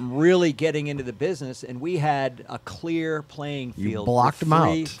from really getting into the business, and we had a clear playing You field blocked them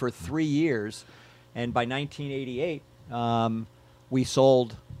out. for 3 years. And by 1988, we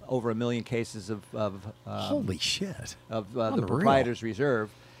sold over 1 million cases of Holy shit. the Unreal. Proprietor's Reserve.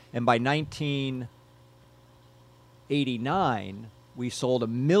 And by 1989, we sold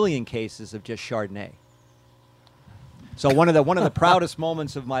 1 million cases of just Chardonnay. So one of the proudest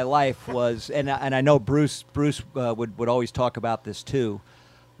moments of my life was, and I know Bruce would always talk about this too.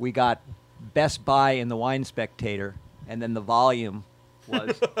 We got Best Buy in the Wine Spectator, and then the volume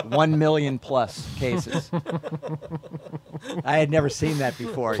was 1 million plus cases. I had never seen that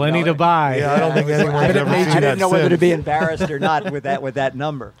before. Plenty to buy. Yeah, I don't think anyone's I ever didn't seen I that didn't know whether to since. be embarrassed or not with that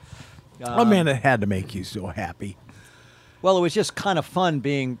number. Oh, man, it had to make you so happy. Well, it was just kind of fun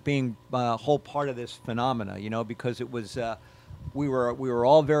being a whole part of this phenomena, because it was we were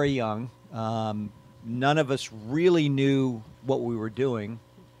all very young. None of us really knew what we were doing.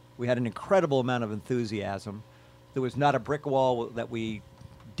 We had an incredible amount of enthusiasm. There was not a brick wall that we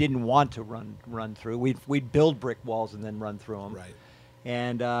didn't want to run through. We'd build brick walls and then run through them. Right.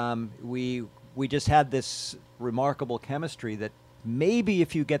 And we just had this remarkable chemistry that maybe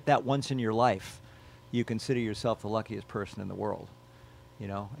if you get that once in your life, you consider yourself the luckiest person in the world,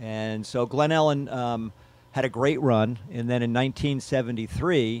 And so Glen Ellen had a great run, and then in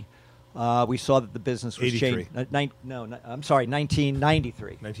 1973, we saw that the business was 83. changing.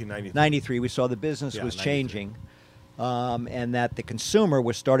 1993. 1993. We saw the business Yeah, was 93. changing, and that the consumer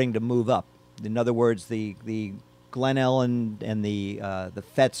was starting to move up. In other words, the Glen Ellen and the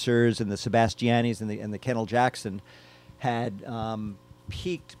Fetzers and the Sebastianis and the Kendall Jackson had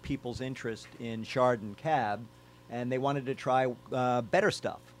piqued people's interest in Chard and Cab, and they wanted to try better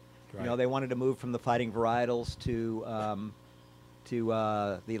stuff. Right. They wanted to move from the fighting varietals to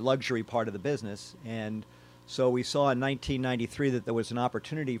the luxury part of the business. And so we saw in 1993 that there was an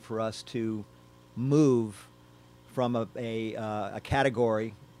opportunity for us to move from a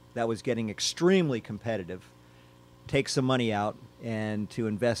category that was getting extremely competitive, take some money out, and to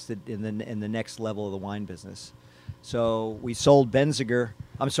invest it in the next level of the wine business. So we sold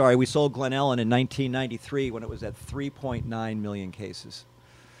we sold Glen Ellen in 1993 when it was at 3.9 million cases.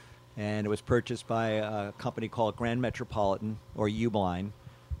 And it was purchased by a company called Grand Metropolitan, or Ubeline.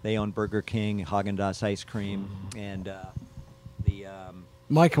 They own Burger King, Haagen-Dazs ice cream, and the...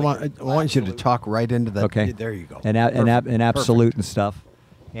 Mike, I want you to Absolute. talk right into that. Okay. There you go. and Absolute and stuff.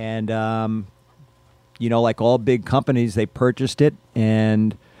 And, like all big companies, they purchased it,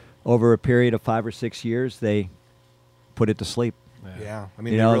 and over a period of 5 or 6 years, they put it to sleep. Yeah. I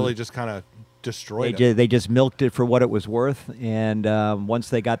mean, You they know, really just kind of destroyed it. They just milked it for what it was worth, and once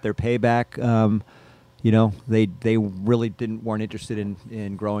they got their payback, they really weren't interested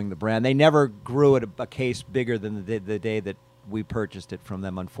in growing the brand. They never grew it a case bigger than the day that we purchased it from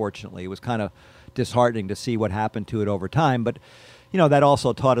them. Unfortunately, it was kind of disheartening to see what happened to it over time. But that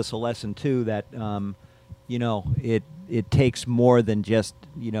also taught us a lesson too, that it takes more than just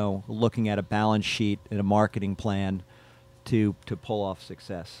looking at a balance sheet and a marketing plan to pull off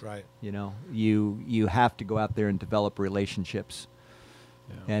success. Right. You have to go out there and develop relationships.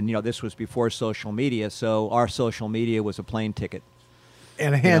 Yeah. And this was before social media, so our social media was a plane ticket.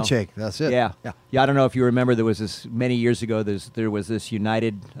 And a handshake. That's it. Yeah. I don't know if you remember, there was this many years ago. There was this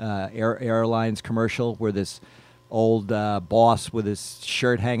United Airlines commercial where this old boss with his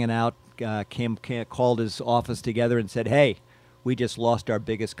shirt hanging out called his office together and said, "Hey, we just lost our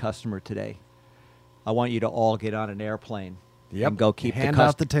biggest customer today. I want you to all get on an airplane and go keep Hand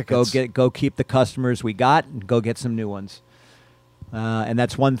out the tickets. Go keep the customers we got and go get some new ones." And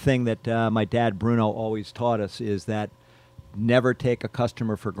that's one thing that my dad Bruno always taught us, is that never take a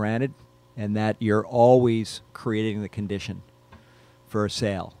customer for granted, and that you're always creating the condition for a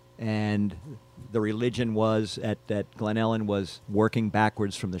sale. And the religion was at Glen Ellen was working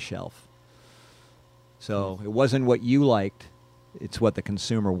backwards from the shelf. So it wasn't what you liked, it's what the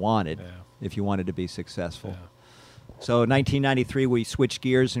consumer wanted if you wanted to be successful. Yeah. So in 1993 we switched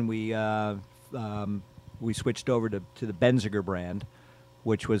gears and we switched over to the Benziger brand,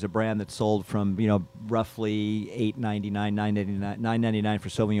 which was a brand that sold from roughly $8.99, $9.99 for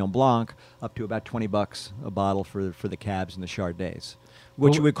Sauvignon Blanc, up to about $20 a bottle for the Cabs and the Chardonnays,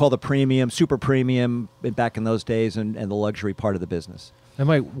 which we would call the premium, super premium back in those days, and the luxury part of the business. And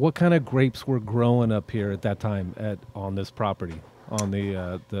Mike, what kind of grapes were growing up here at that time on this property, on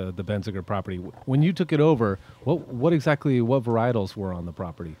the Benziger property? When you took it over, what varietals were on the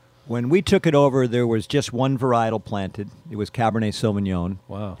property? When we took it over, there was just one varietal planted. It was Cabernet Sauvignon.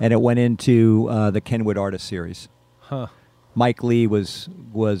 Wow. And it went into the Kenwood Artist Series. Huh. Mike Lee was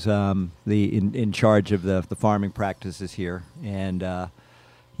in charge of the farming practices here. And, of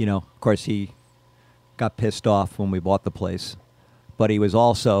course, he got pissed off when we bought the place. But he was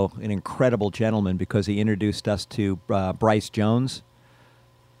also an incredible gentleman, because he introduced us to Bryce Jones,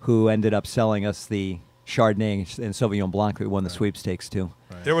 who ended up selling us the Chardonnay and Sauvignon Blanc that we won the sweepstakes too.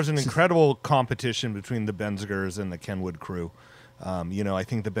 Right. There was an incredible competition between the Benzigers and the Kenwood crew. I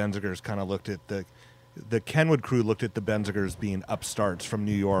think the Benzigers kind of looked at the Kenwood crew looked at the Benzigers being upstarts from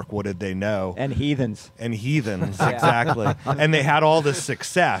New York. What did they know? And heathens. Exactly. And they had all this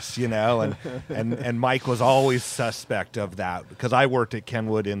success, and Mike was always suspect of that, because I worked at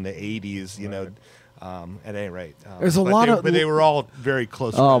Kenwood in the 80s, at any rate. There's but they were all very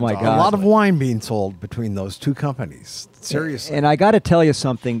close. Oh, my friends, God. A lot of wine being sold between those two companies. Seriously. And I got to tell you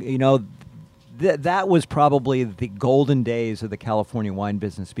something, that was probably the golden days of the California wine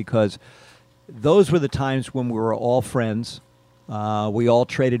business, because those were the times when we were all friends. We all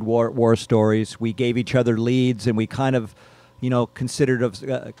traded war stories. We gave each other leads, and we kind of,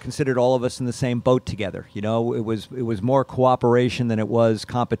 considered all of us in the same boat together. It was more cooperation than it was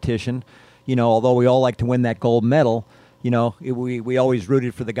competition. Although we all like to win that gold medal, we always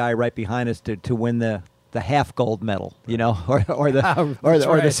rooted for the guy right behind us to win the half gold medal, or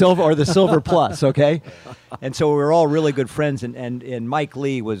the silver plus, okay? And so we were all really good friends, and Mike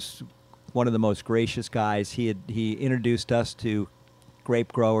Lee was one of the most gracious guys. He introduced us to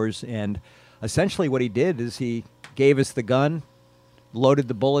grape growers, and essentially what he did is he gave us the gun, loaded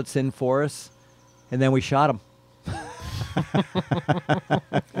the bullets in for us, and then we shot him.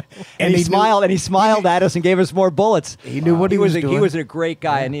 And he smiled at us and gave us more bullets. He knew what he was doing. He was a great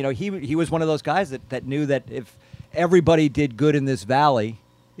guy, and he was one of those guys that knew that if everybody did good in this valley,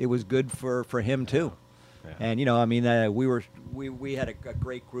 it was good for him too. Yeah. And we had a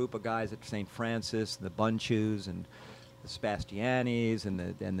great group of guys at St. Francis, the Bunchus and the Sebastianis and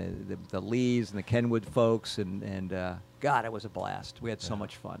the Lees and the Kenwood folks, and God, it was a blast. We had so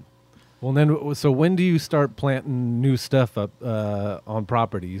much fun. Well, then, so when do you start planting new stuff up on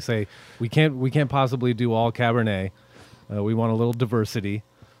property? You say we can't possibly do all Cabernet. We want a little diversity.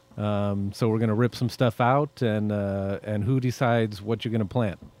 So we're going to rip some stuff out, and who decides what you're going to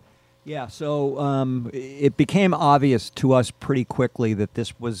plant? Yeah, so it became obvious to us pretty quickly that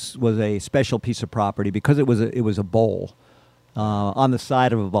this was a special piece of property, because it was a bowl on the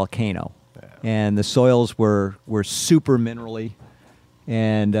side of a volcano, and the soils were super minerally,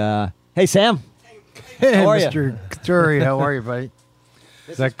 and. Hey, Sam. Hey, how are Mr. Curry. How are you, buddy?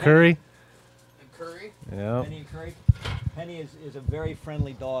 Is that Curry? Curry? Yeah. Penny and Curry. Penny is a very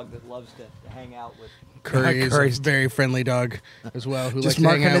friendly dog that loves to hang out with. Curry is a very friendly dog as well, who Just likes to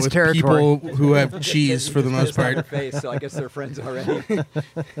hang marking out his with territory. people who have cheese for the most part. Her face, so I guess they're friends already.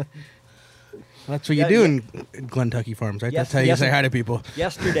 That's what you do in Glentucky Farms, right? That's how you say hi to people.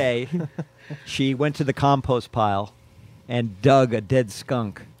 Yesterday, she went to the compost pile and dug a dead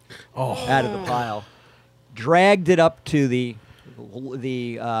skunk out of the pile, dragged it up to the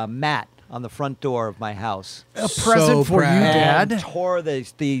mat on the front door of my house. A present for you, proud. Dad. And tore the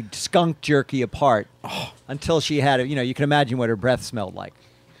skunk jerky apart until she had it. You know, you can imagine what her breath smelled like.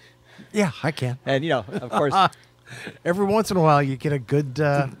 Yeah, I can. And, you know, of course, Every once in a while, you get a good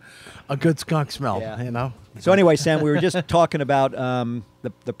skunk smell. Yeah. You know. so anyway, Sam, we were just talking about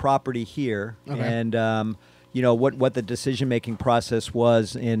the property here Okay. and, you know, what the decision-making process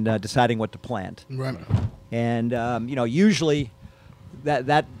was in deciding what to plant. Right. And, you know, usually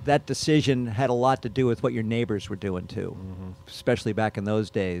that decision had a lot to do with what your neighbors were doing, too, especially back in those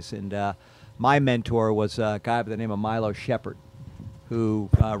days. And my mentor was a guy by the name of Milo Shepard, who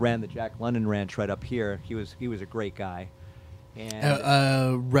ran the Jack London Ranch right up here. He was a great guy. And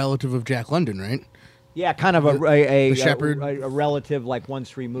A relative of Jack London, right? yeah, kind of the shepherd? a relative, like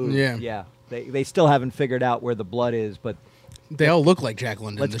once removed. Yeah. Yeah. They still haven't figured out where the blood is, but They all look like Jack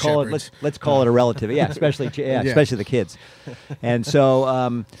London. let's the call shepherds. let's call it a relative. Yeah, especially especially the kids. And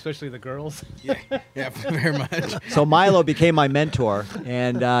so Especially the girls. Yeah, very much. so Milo became my mentor,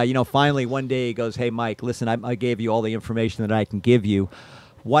 and you know, finally one day he goes, "Hey, Mike, listen, I gave you all the information that I can give you.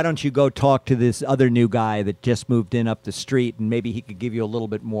 Why don't you go talk to this other new guy that just moved in up the street, and maybe he could give you a little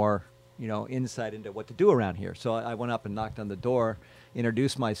bit more, you know, insight into what to do around here." So I went up and knocked on the door,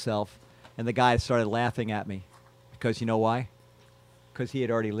 introduced myself, and the guy started laughing at me because you know why? Because he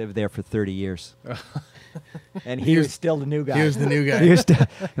had already lived there for 30 years. And he was still the new guy. He was the new guy. He was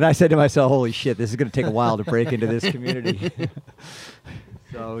and I said to myself, "Holy shit, this is going to take a while to break into this community."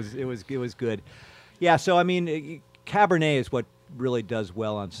 So it was good. Yeah. So I mean, Cabernet is what really does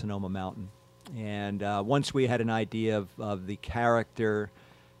well on Sonoma Mountain, and once we had an idea of the character,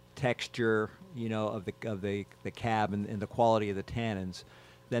 texture, you know, of the cab and the quality of the tannins,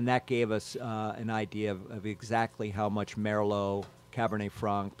 then that gave us an idea of exactly how much Merlot, Cabernet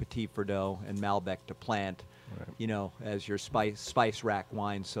Franc, Petit Verdot, and Malbec to plant, you know, as your spice rack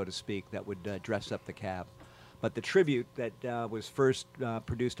wines, so to speak, that would dress up the cab. But the tribute that was first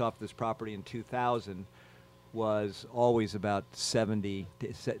produced off this property in 2000 was always about 70 to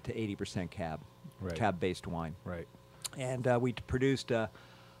 80% Right. cab-based wine. Right. And we produced a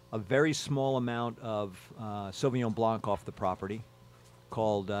very small amount of Sauvignon Blanc off the property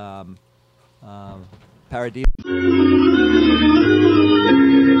called Paradis.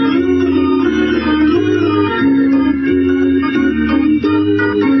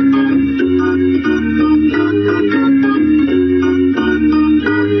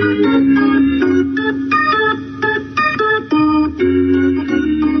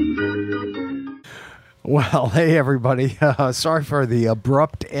 Well, hey everybody! Sorry for the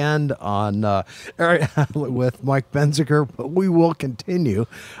abrupt end on with Mike Benziger, but we will continue.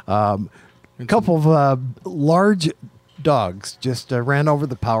 A couple of large dogs just ran over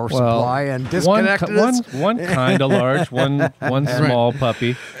the power supply and disconnected us. One kind of large, one small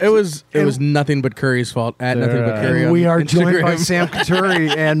puppy. It was nothing but Curry's fault. At nothing but Curry. And on we are joined Instagram. by Sam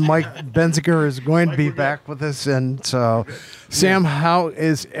Couturi, and Mike Benziger is going to be back with us. And so, Sam, how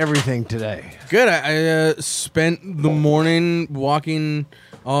is everything today? Good. I spent the morning walking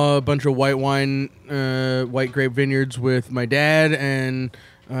a bunch of white grape vineyards with my dad and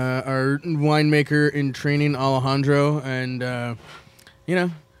our winemaker in training, Alejandro, and you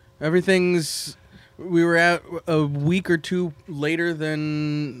know, everything's. We were out a week or two later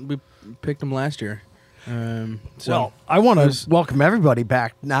than we picked them last year. So Well, I want to welcome everybody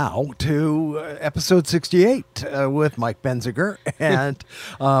back now to episode 68 with Mike Benziger, and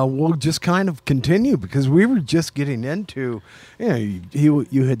we'll just kind of continue because we were just getting into, you know,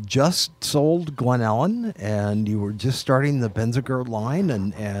 you had just sold Glen Ellen, and you were just starting the Benziger line,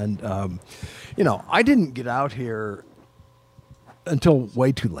 and you know, I didn't get out here until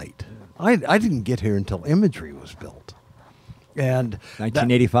way too late. I didn't get here until imagery was built. And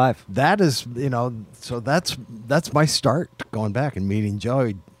 1985. that is, you know, so that's my start going back and meeting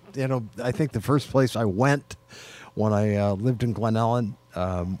Joey. You know, I think the first place I went when I lived in Glen Ellen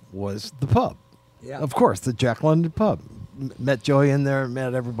was the pub. Yeah. Of course, the Jack London pub. Met Joey in there,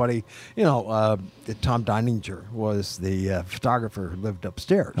 met everybody. You know, Tom Deininger was the photographer who lived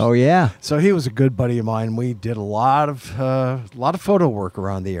upstairs. Oh yeah. So he was a good buddy of mine. We did a lot of photo work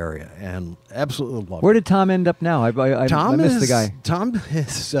around the area, and absolutely loved Where it. did Tom end up now? I missed the guy. Tom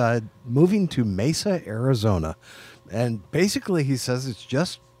is moving to Mesa, Arizona, and basically he says it's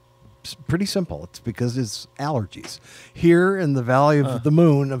just pretty simple. It's because it's allergies. Here in the Valley of the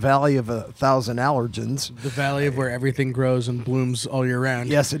Moon, a valley of 1,000 allergens. the valley of where everything grows and blooms all year round.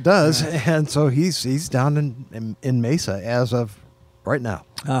 Yes, it does. And so he's down in Mesa as of right now.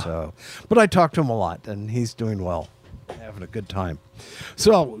 So, but I talked to him a lot, and he's doing well. having a good time.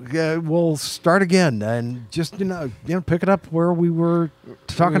 So we'll start again and just pick it up where we were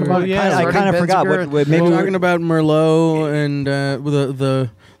talking about. I kind of forgot what Maybe maybe we're talking about Merlot and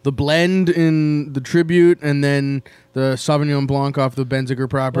the blend in the tribute, and then the Sauvignon Blanc off the Benziger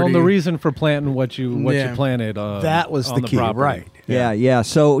property. Well, and the reason for planting what you Yeah. planted. That was on the key, property. right? Yeah.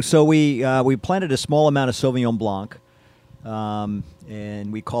 So we planted a small amount of Sauvignon Blanc,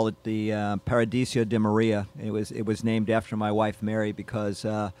 and we call it the Paradiso de Maria. It was named after my wife Mary because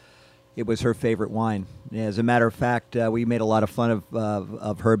it was her favorite wine. As a matter of fact, we made a lot of fun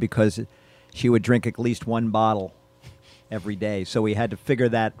of her because she would drink at least one bottle every day. So we had to figure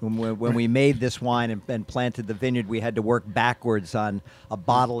that when we made this wine and planted the vineyard, we had to work backwards on a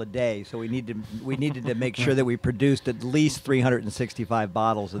bottle a day. So we needed to make sure that we produced at least 365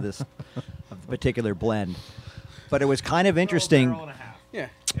 bottles of the particular blend. But it was kind of interesting.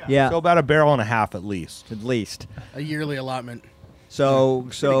 Yeah, So about a barrel and a half at least. At least. a yearly allotment. So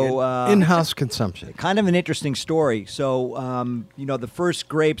In-house consumption. kind of an interesting story. So the first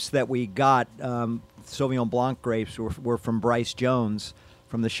grapes that we got, Sauvignon Blanc grapes, were from Bryce Jones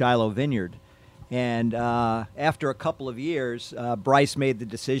from the Shiloh Vineyard. And after a couple of years, Bryce made the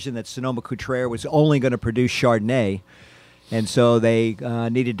decision that Sonoma-Cutrer was only going to produce Chardonnay. And so they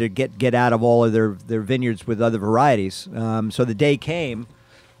needed to get out of all of their vineyards with other varieties. So the day came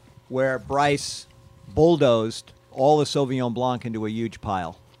where Bryce bulldozed all the Sauvignon Blanc into a huge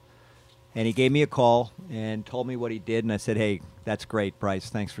pile. And he gave me a call and told me what he did. And I said, hey, that's great, Bryce.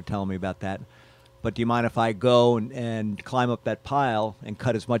 Thanks for telling me about that. But do you mind if I go and climb up that pile and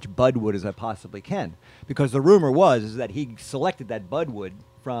cut as much budwood as I possibly can? Because the rumor was that he selected that budwood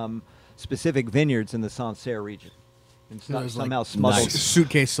from specific vineyards in the Sancerre region. And It was somehow like smuggled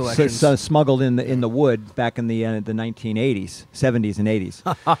suitcase selections. smuggled in the wood back in the 1980s, 70s, and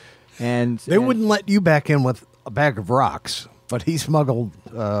 80s. And They wouldn't let you back in with a bag of rocks, but he smuggled.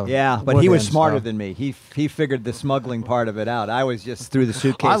 Yeah, but wood he was in, smarter so. than me. He figured the smuggling part of it out. I was just threw the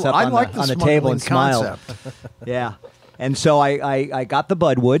suitcase up I on, like the, on the table and smuggling smiled. concept. Yeah. And so I got the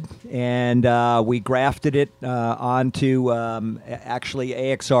budwood, and we grafted it onto actually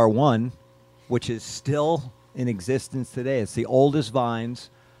AXR1, which is still in existence today. It's the oldest vines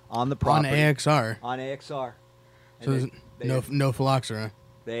on the on property. AXR. On AXR. So And there's no phylloxera.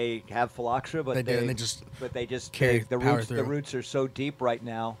 they have phylloxera, but They do, and they just carry the power roots. The through. roots are so deep right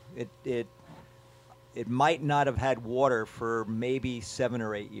now. It might not have had water for maybe 7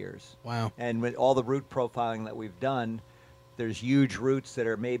 or 8 years. Wow. And with all the root profiling that we've done, there's huge roots that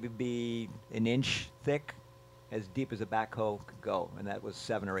are maybe an inch thick, as deep as a backhoe could go, and that was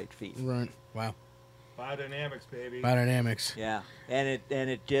 7 or 8 feet. Right. Wow. Biodynamics, baby. Biodynamics. Yeah,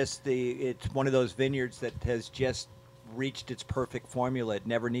 it's one of those vineyards that has just reached its perfect formula. It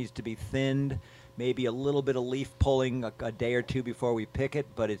never needs to be thinned. Maybe a little bit of leaf pulling a day or two before we pick it,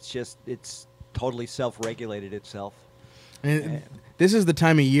 but it's totally self-regulated itself. And this is the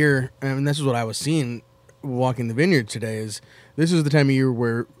time of year, and this is what I was seeing walking the vineyard today, is this is the time of year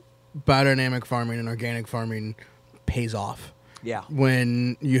where biodynamic farming and organic farming pays off. Yeah.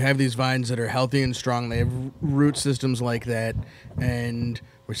 When you have these vines that are healthy and strong, they have root systems like that, and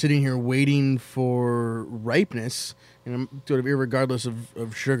we're sitting here waiting for ripeness, sort of irregardless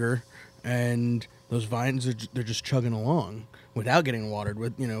of sugar, and those vines they're just chugging along without getting watered,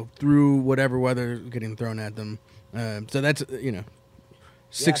 through whatever weather getting thrown at them. So that's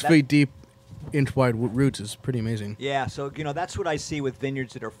 6 feet deep, inch wide roots is pretty amazing. Yeah, so that's what I see with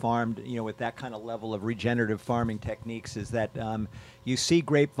vineyards that are farmed, with that kind of level of regenerative farming techniques, is that you see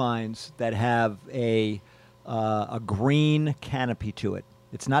grapevines that have a green canopy to it.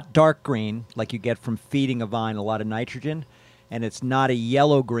 It's not dark green like you get from feeding a vine a lot of nitrogen, and it's not a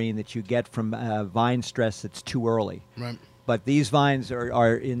yellow green that you get from vine stress that's too early. Right. But these vines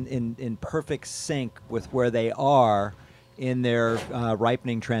are in perfect sync with where they are in their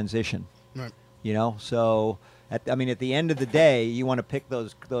ripening transition. Right. So at the end of the day, you want to pick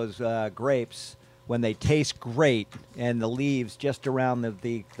those grapes when they taste great and the leaves just around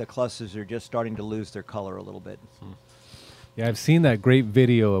the clusters are just starting to lose their color a little bit. Yeah, I've seen that great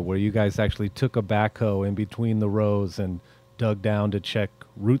video where you guys actually took a backhoe in between the rows and dug down to check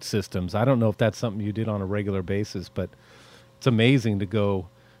root systems. I don't know if that's something you did on a regular basis, but it's amazing to go.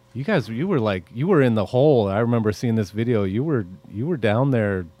 You guys, you were in the hole. I remember seeing this video. You were down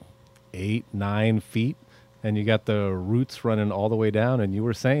there 8, 9 feet, and you got the roots running all the way down. And you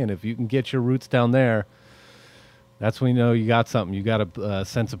were saying if you can get your roots down there, that's when you know you got something. You got a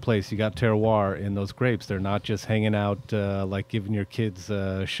sense of place. You got terroir in those grapes. They're not just hanging out like giving your kids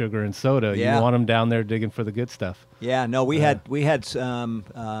sugar and soda. Yeah. You want them down there digging for the good stuff. Yeah, no, we had some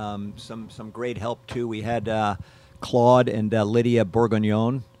great help too. We had Claude and Lydia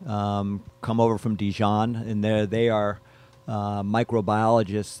Bourguignon come over from Dijon, and they are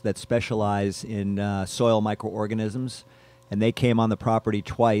microbiologists that specialize in soil microorganisms. And they came on the property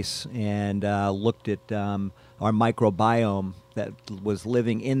twice and looked at our microbiome that was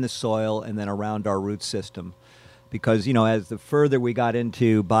living in the soil and then around our root system. Because, as the further we got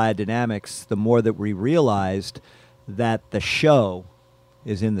into biodynamics, the more that we realized that the show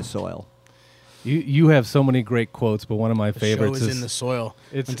is in the soil. You have so many great quotes, but one of my favorites show is in the soil.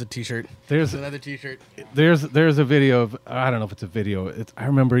 It's a T-shirt. There's another T-shirt. There's a video of, I don't know if it's a video. I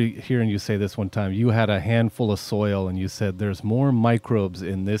remember hearing you say this one time. You had a handful of soil, and you said there's more microbes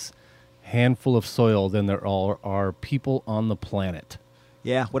in this handful of soil than there are people on the planet.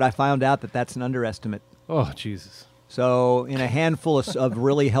 Yeah, what I found out that's an underestimate. Oh, Jesus. So in a handful of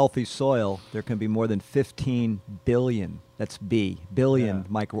really healthy soil, there can be more than 15 billion, billion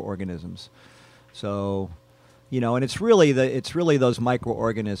microorganisms. So, and it's really those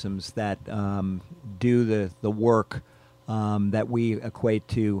microorganisms that do the work that we equate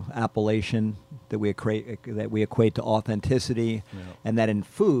to appellation, that we equate to authenticity, and that in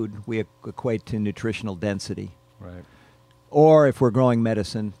food we equate to nutritional density. Right. Or if we're growing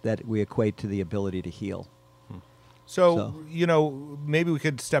medicine, that we equate to the ability to heal. So, maybe we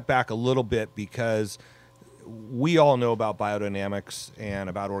could step back a little bit, because we all know about biodynamics and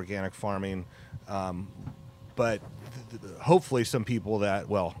about organic farming, but hopefully some people that,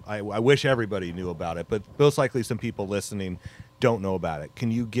 I wish everybody knew about it, but most likely some people listening don't know about it.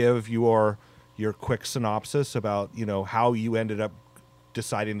 Can you give your quick synopsis about, how you ended up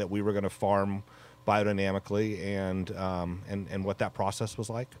deciding that we were going to farm biodynamically and what that process was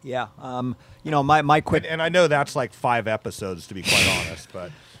like? Yeah, my quick... And I know that's like 5 episodes, to be quite honest,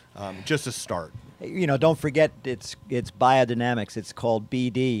 but just to start. Don't forget it's biodynamics. It's called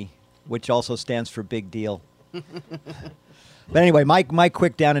BD, which also stands for big deal. But anyway, my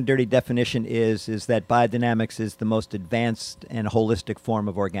quick down and dirty definition is that biodynamics is the most advanced and holistic form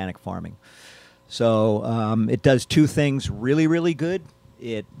of organic farming. So it does 2 things really, really good.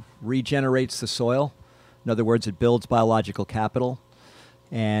 It regenerates the soil. In other words, it builds biological capital.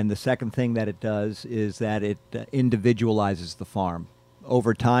 And the second thing that it does is that it individualizes the farm.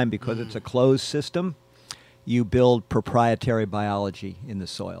 Over time, because it's a closed system, you build proprietary biology in the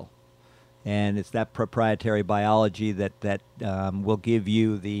soil. And it's that proprietary biology that will give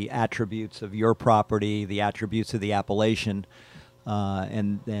you the attributes of your property, the attributes of the appellation,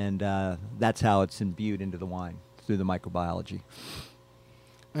 and that's how it's imbued into the wine, through the microbiology.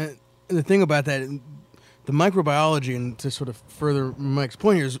 The thing about that, the microbiology, and to sort of further Mike's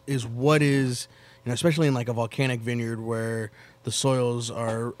point here, is what is, especially in like a volcanic vineyard where the soils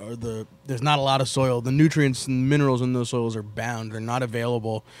there's not a lot of soil. The nutrients and minerals in those soils are bound. They're not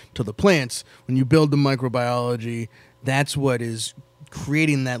available to the plants. When you build the microbiology, that's what is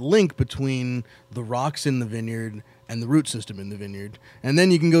creating that link between the rocks in the vineyard and the root system in the vineyard. And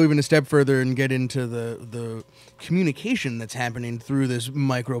then you can go even a step further and get into the communication that's happening through this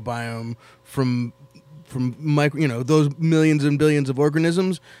microbiome from those millions and billions of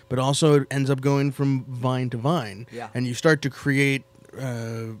organisms, but also it ends up going from vine to vine. Yeah. And you start to create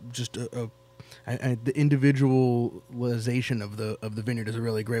just the individualization of the vineyard is a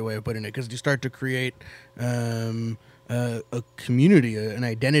really great way of putting it, because you start to create a community, an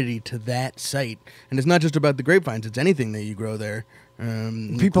identity to that site. And it's not just about the grapevines, it's anything that you grow there.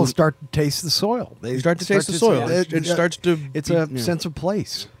 People start to taste the soil. They start to taste the soil. It starts to... It's a sense of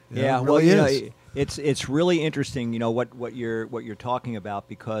place. Yeah, it really is. It's really interesting, what you're talking about,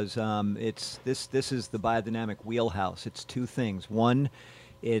 because this is the biodynamic wheelhouse. It's 2 things. One,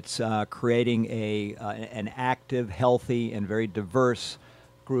 it's creating an active, healthy, and very diverse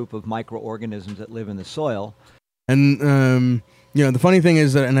group of microorganisms that live in the soil. And the funny thing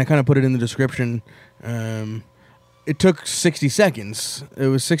is that, and I kind of put it in the description, it took 60 seconds. It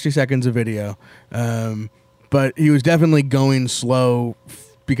was 60 seconds of video, but he was definitely going slow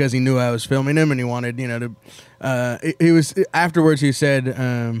because he knew I was filming him, and he wanted, to. He was afterwards. He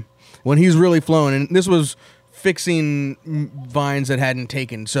said when he's really flowing, and this was fixing vines that hadn't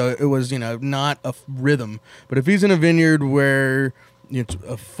taken, so it was not a rhythm. But if he's in a vineyard where it's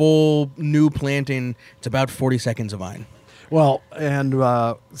a full new planting, it's about 40 seconds a vine. Well, and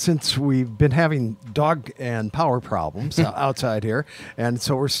since we've been having dog and power problems outside here, and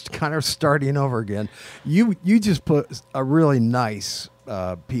so we're kind of starting over again, you just put a really nice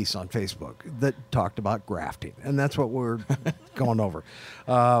piece on Facebook that talked about grafting, and that's what we're going over.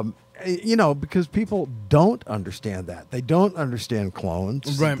 because people don't understand that. They don't understand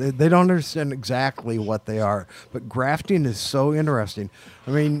clones. Right. They don't understand exactly what they are. But grafting is so interesting.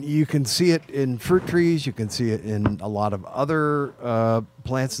 I mean, you can see it in fruit trees. You can see it in a lot of other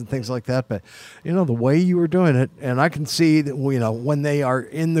plants and things like that. But, the way you were doing it, and I can see that, when they are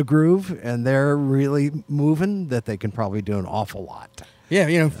in the groove and they're really moving, that they can probably do an awful lot.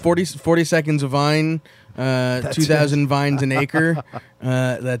 Yeah, 40 seconds a vine, 2,000 vines an acre.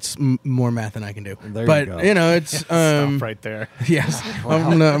 That's more math than I can do. There but you go. It's Stop right there. yes.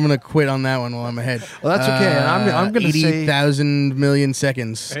 I'm gonna quit on that one while I'm ahead. Well, that's okay. And I'm going to say 80,000 million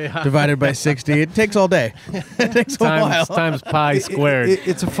seconds divided by 60. It takes all day. It takes a while. Times pi squared.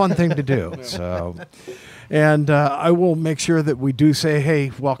 it's a fun thing to do. So, and I will make sure that we do say, hey,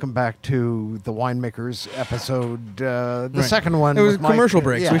 welcome back to the Winemakers episode, the Right. second one. It was with Mike. commercial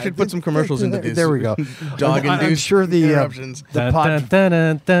breaks. Yeah, We should put some commercials into these. There we go. Dog-induced I'm sure the interruptions. the pod.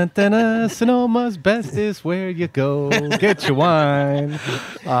 Sonoma's best is where you go. Get your wine.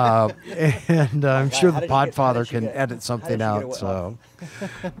 And I'm sure How the did you get- how Podfather did you can get- edit something how did you out. get So,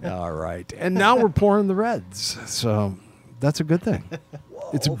 all right. And now we're pouring the reds. So that's a good thing.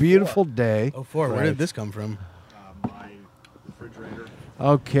 It's a beautiful day. Oh, four. Where did this come from? My refrigerator.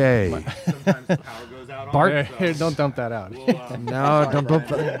 Okay. Sometimes the power goes out on Bart- it, Here, don't dump that out.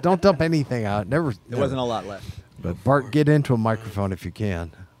 No, don't dump anything out. Never. There wasn't a lot left. But Bart, get into a microphone if you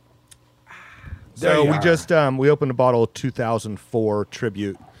can. There So you we are. just we opened a bottle of 2004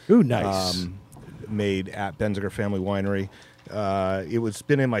 Tribute Ooh, nice. made at Benziger Family Winery. It was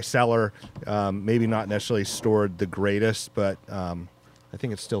been in my cellar, maybe not necessarily stored the greatest, but I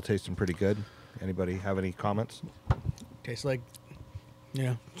think it's still tasting pretty good. Anybody have any comments? Tastes like,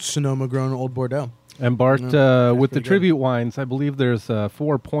 Sonoma grown Old Bordeaux. And Bart, with pretty the good. tribute wines, I believe there's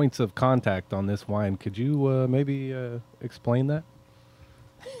 4 points of contact on this wine. Could you maybe explain that?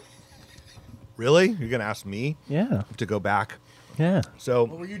 Really? You're going to ask me Yeah. to go back? Yeah. So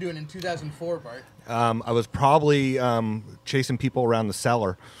What were you doing in 2004, Bart? I was probably chasing people around the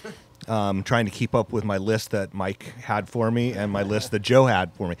cellar, trying to keep up with my list that Mike had for me and my list that Joe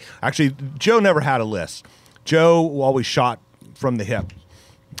had for me. Actually, Joe never had a list. Joe always shot from the hip.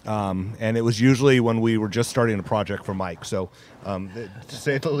 And it was usually when we were just starting a project for Mike. So, to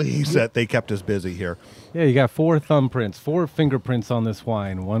say the least, that they kept us busy here. Yeah, you got 4 thumbprints, 4 fingerprints on this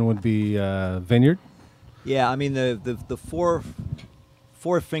wine. One would be vineyard. Yeah, I mean the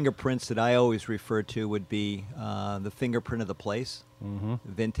four fingerprints that I always refer to would be the fingerprint of the place,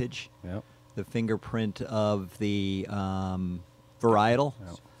 vintage, Yep. the fingerprint of the varietal,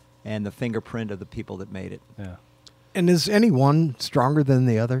 Yep. and the fingerprint of the people that made it. Yeah. And is any one stronger than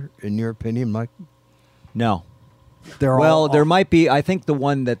the other, in your opinion, Mike? No. They're Well, all there might be. I think the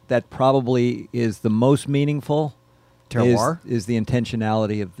one that probably is the most meaningful terroir. is the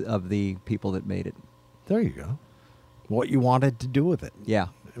intentionality of the people that made it. There you go. What you wanted to do with it, Yeah.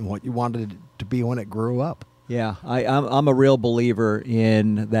 and what you wanted it to be when it grew up. Yeah, I'm a real believer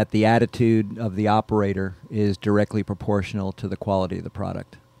in that the attitude of the operator is directly proportional to the quality of the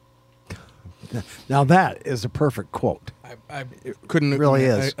product. Now that is a perfect quote. I couldn't really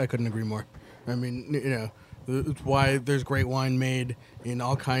agree, is. I couldn't agree more. I mean, it's why there's great wine made in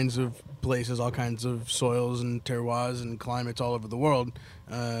all kinds of places, all kinds of soils and terroirs and climates all over the world.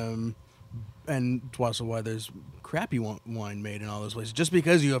 And it's also why there's crappy wine made in all those places. Just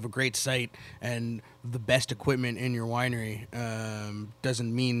because you have a great site and the best equipment in your winery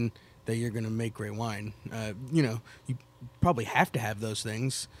doesn't mean that you're going to make great wine. You probably have to have those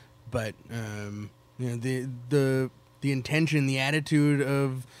things, but the intention, the attitude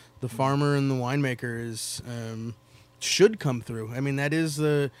of the farmer and the winemaker is should come through. I mean, that is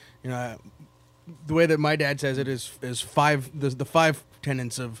the way that my dad says it is the 5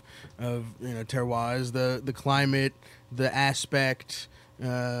 tenets of terroir is the climate, the aspect,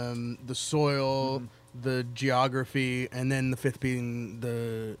 the soil, the geography, and then the 5th being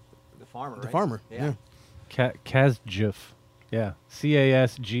the farmer. the farmer. Yeah. Casgif. Yeah.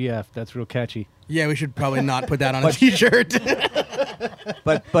 CASGF. That's real catchy. Yeah, we should probably not put that on a T-shirt.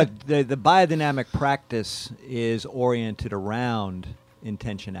 But the biodynamic practice is oriented around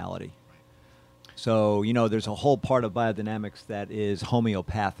intentionality. So, there's a whole part of biodynamics that is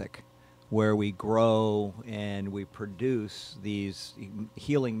homeopathic, where we grow and we produce these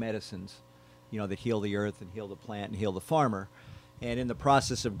healing medicines, that heal the earth and heal the plant and heal the farmer. And in the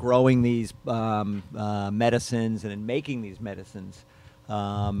process of growing these medicines and in making these medicines,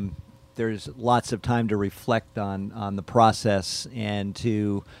 there's lots of time to reflect on the process and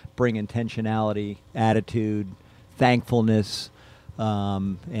to bring intentionality, attitude, thankfulness,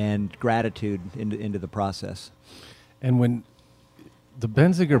 and gratitude into the process. And when The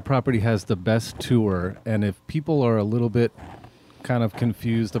Benziger property has the best tour, and if people are a little bit kind of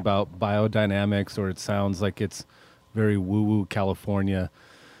confused about biodynamics, or it sounds like it's very woo-woo California,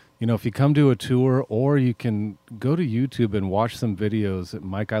 if you come to a tour, or you can go to YouTube and watch some videos.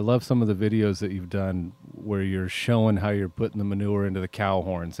 Mike, I love some of the videos that you've done where you're showing how you're putting the manure into the cow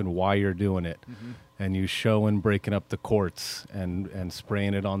horns and why you're doing it. Mm-hmm. And you showing breaking up the quartz and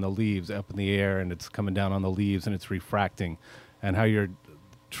spraying it on the leaves up in the air, and it's coming down on the leaves and it's refracting, and how you're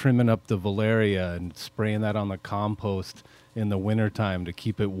trimming up the valeria and spraying that on the compost in the wintertime to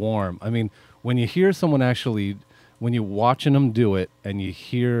keep it warm. I mean, when you hear someone actually, when you're watching them do it and you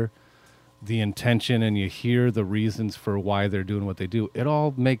hear the intention and you hear the reasons for why they're doing what they do, it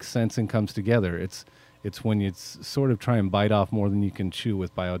all makes sense and comes together. It's when you sort of try and bite off more than you can chew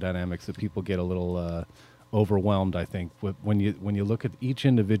with biodynamics that people get a little overwhelmed, I think. When you look at each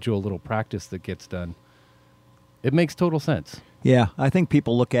individual little practice that gets done, it makes total sense. Yeah, I think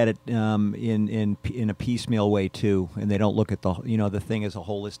people look at it in a piecemeal way too, and they don't look at the thing as a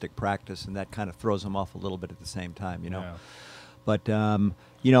holistic practice, and that kind of throws them off a little bit at the same time, Yeah. But in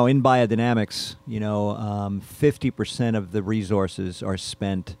biodynamics, 50% of the resources are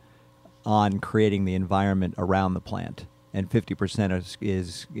spent on creating the environment around the plant, and 50%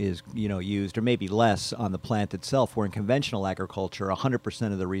 is used, or maybe less, on the plant itself. Where in conventional agriculture,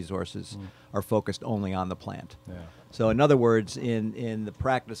 100% of the resources are focused only on the plant. Yeah. So in other words, in the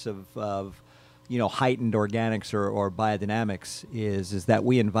practice of heightened organics or biodynamics is that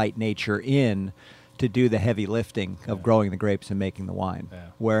we invite nature in to do the heavy lifting of growing the grapes and making the wine. Yeah.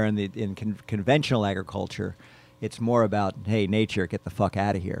 Where in conventional agriculture, it's more about, hey, nature, get the fuck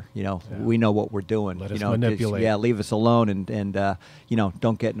out of here. We know what we're doing. Let us manipulate. Leave us alone and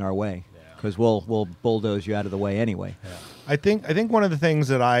don't get in our way, because we'll bulldoze you out of the way anyway. Yeah. I think one of the things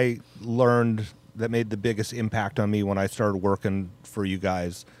that I learned that made the biggest impact on me when I started working for you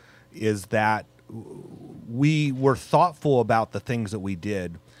guys is that we were thoughtful about the things that we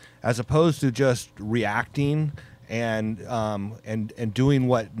did, as opposed to just reacting and doing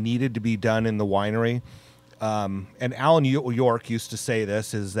what needed to be done in the winery. And Alan York used to say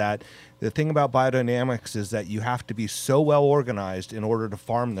this, is that the thing about biodynamics is that you have to be so well organized in order to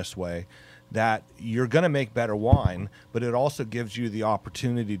farm this way that you're going to make better wine, but it also gives you the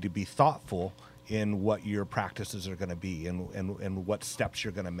opportunity to be thoughtful in what your practices are going to be and what steps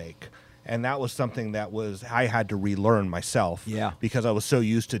you're going to make. And that was something that I had to relearn myself, because I was so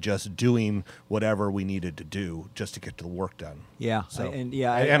used to just doing whatever we needed to do just to get the work done. Yeah. So,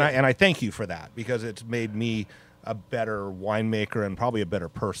 I I thank you for that, because it's made me a better winemaker and probably a better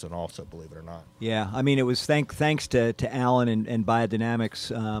person also, believe it or not. Yeah, I mean, it was thanks to Alan and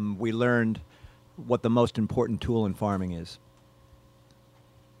biodynamics, we learned what the most important tool in farming is.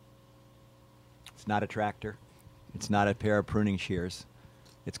 It's not a tractor. It's not a pair of pruning shears.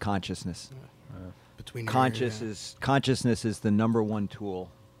 It's consciousness. Consciousness is the number one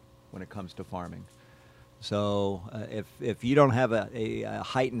tool when it comes to farming. So if you don't have a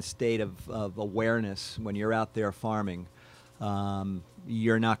heightened state of awareness when you're out there farming,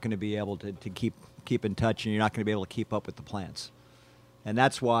 you're not going to be able to keep in touch, and you're not going to be able to keep up with the plants. And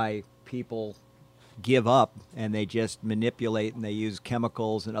that's why people give up and they just manipulate, and they use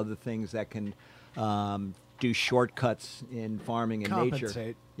chemicals and other things that can do shortcuts in farming and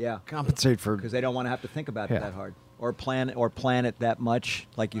nature. Yeah, Compensate for, because they don't want to have to think about it that hard, or plan it that much.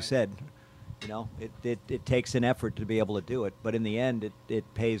 Like you said, it takes an effort to be able to do it, but in the end,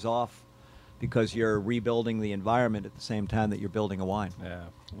 it pays off, because you're rebuilding the environment at the same time that you're building a wine. Yeah.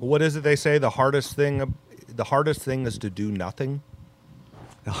 What is it they say? The hardest thing is to do nothing.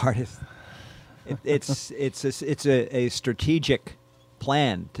 The hardest. It's a strategic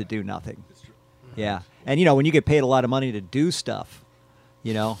plan to do nothing. Yeah, and when you get paid a lot of money to do stuff,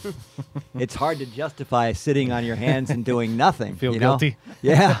 it's hard to justify sitting on your hands and doing nothing. Feel guilty.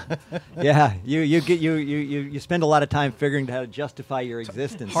 Yeah, yeah. You spend a lot of time figuring out how to justify your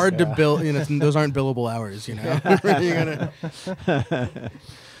existence. Hard to bill. Those aren't billable hours. You're gonna.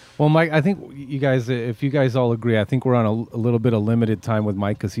 Well, Mike, I think you guys, if you guys all agree, I think we're on a little bit of limited time with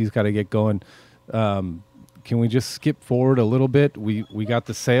Mike, because he's got to get going. Can we just skip forward a little bit? We got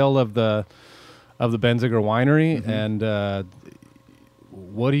the sale of the Benziger winery, and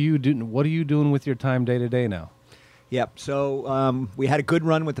what are you doing with your time day to day now? Yep. So we had a good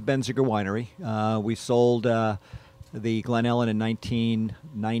run with the Benziger winery. We sold the Glen Ellen in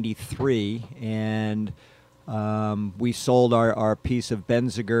 1993, and we sold our piece of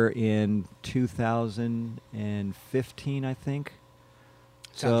Benziger in 2015, I think.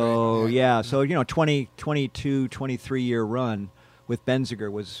 So right. yeah, so 22, 23 year run with Benziger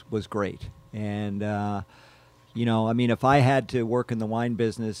was great, and You know, I mean, if I had to work in the wine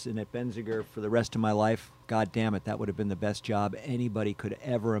business and at Benziger for the rest of my life, God damn it, that would have been the best job anybody could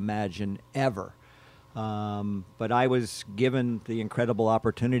ever imagine, ever. But I was given the incredible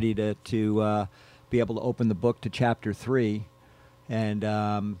opportunity to be able to open the book to chapter 3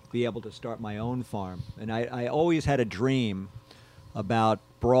 and be able to start my own farm. And I always had a dream about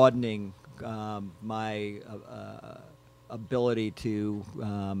broadening my ability to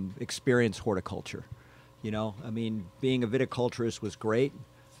experience horticulture. You know, I mean, being a viticulturist was great,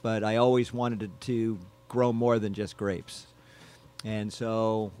 but I always wanted to grow more than just grapes. And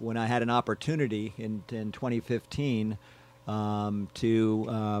so when I had an opportunity in 2015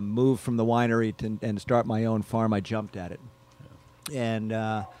 to move from the winery and start my own farm, I jumped at it. And,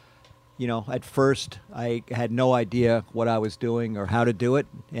 you know, at first I had no idea what I was doing or how to do it.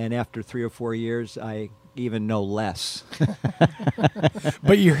 And after 3 or 4 years, I even know less.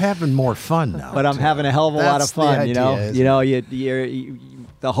 But you're having more fun now. But I'm having a hell of a lot of That's the fun, you know. idea, You know,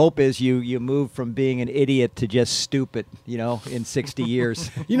 the hope is you move from being an idiot to just stupid, you know, in 60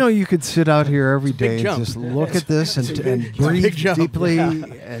 years. You know, you could sit out here every a big day and jump. just look at this and big breathe jump. deeply. Yeah.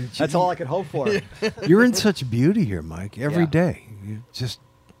 And That's all I could hope for. You're in such beauty here, Mike, every Yeah. day. You just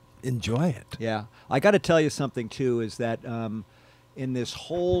enjoy it. Yeah. I got to tell you something, too, is that in this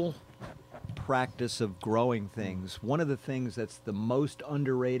whole practice of growing things, one of the things that's the most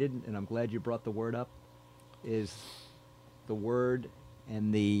underrated, and I'm glad you brought the word up, is the word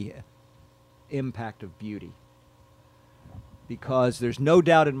and the impact of beauty. Because there's no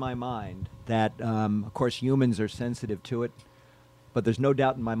doubt in my mind that, of course, humans are sensitive to it, but there's no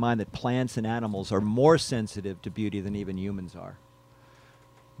doubt in my mind that plants and animals are more sensitive to beauty than even humans are.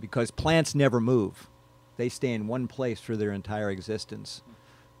 Because plants never move. They stay in one place for their entire existence.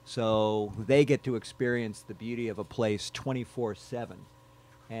 So they get to experience the beauty of a place 24/7.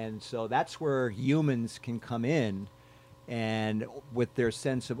 And so that's where humans can come in and with their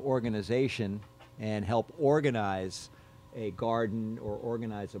sense of organization and help organize a garden or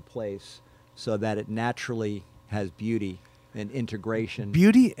organize a place so that it naturally has beauty and integration.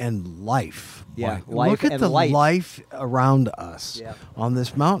 Beauty and life. Yeah, Mike. life Look at and the light. life around us Yeah. on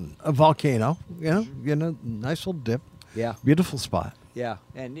this mountain. A volcano, you know, nice little dip. Yeah. Beautiful spot. Yeah,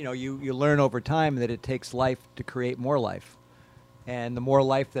 and you know, you learn over time that it takes life to create more life, and the more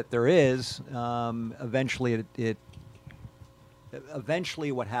life that there is, eventually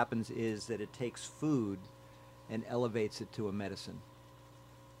eventually what happens is that it takes food and elevates it to a medicine,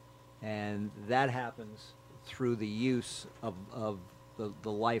 and that happens through the use of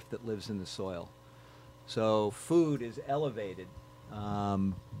the life that lives in the soil. So food is elevated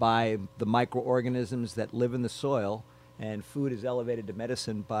by the microorganisms that live in the soil. And food is elevated to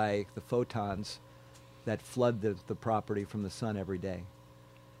medicine by the photons that flood the property from the sun every day.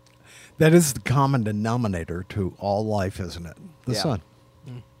 That is the common denominator to all life, isn't it? The Yeah. sun.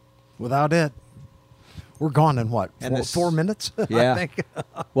 Without it, we're gone in what? And this- 4 minutes? Yeah. I think.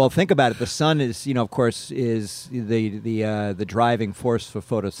 Well, think about it. The sun is, you know, of course, is the driving force for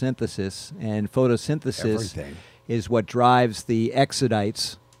photosynthesis, and photosynthesis Everything. is what drives the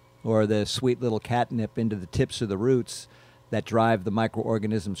exudates, or the sweet little catnip, into the tips of the roots that drive the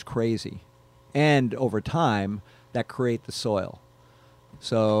microorganisms crazy, and over time that create the soil.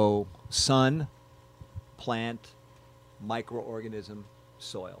 So sun, plant, microorganism,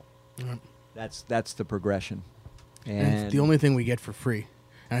 soil. Yep. That's the progression. And it's the only thing we get for free.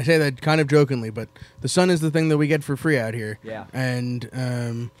 And I say that kind of jokingly, but the sun is the thing that we get for free out here. Yeah.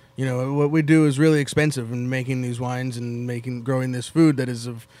 And you know, what we do is really expensive in making these wines and growing this food that is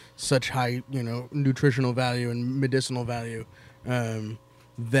of such high, you know, nutritional value and medicinal value.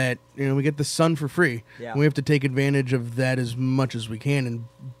 That, you know, we get the sun for free. Yeah. And we have to take advantage of that as much as we can and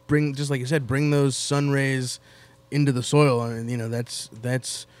bring, just like you said, bring those sun rays into the soil. And, you know,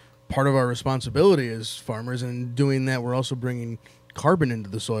 that's part of our responsibility as farmers. And in doing that, we're also bringing carbon into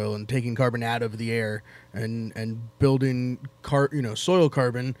the soil and taking carbon out of the air and building soil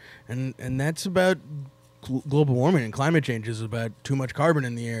carbon. And that's about global warming and climate change is about too much carbon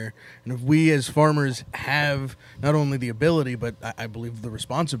in the air. And if we as farmers have not only the ability, but I believe the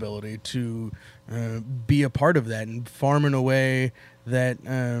responsibility to be a part of that and farm in a way that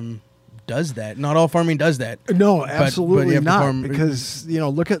does that. Not all farming does that. No, but absolutely you have to not. farm- Because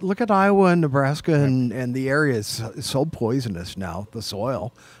look at Iowa and Nebraska and the area is so poisonous now. The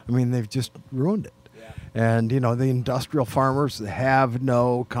soil. I mean, they've just ruined it. Yeah. And the industrial farmers have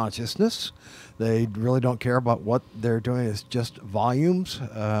no consciousness. They really don't care about what they're doing. It's just volumes.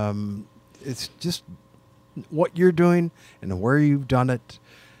 It's just what you're doing and where you've done it.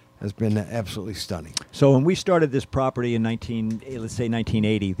 has been absolutely stunning. So when we started this property in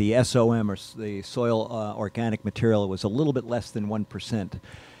 1980, the SOM, or the soil organic material, was a little bit less than 1%.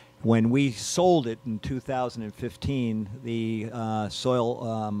 When we sold it in 2015, the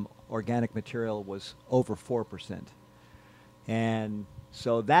soil organic material was over 4%. And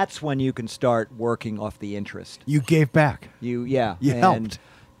so that's when you can start working off the interest. You gave back. You helped.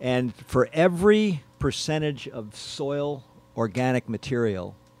 And for every percentage of soil organic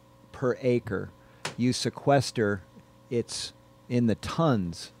material per acre, you sequester, it's in the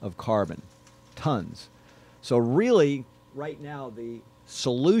tons of carbon. Tons. So really, right now, the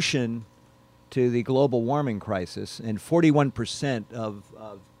solution to the global warming crisis, and 41% of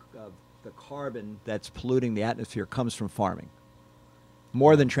the carbon that's polluting the atmosphere comes from farming,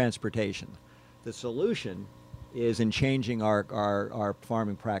 more than transportation. The solution is in changing our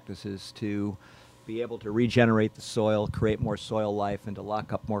farming practices to be able to regenerate the soil, create more soil life, and to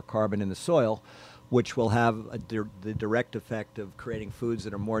lock up more carbon in the soil, which will have the direct effect of creating foods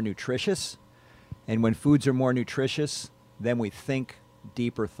that are more nutritious. And when foods are more nutritious, then we think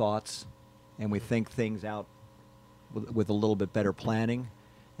deeper thoughts, and we think things out with a little bit better planning.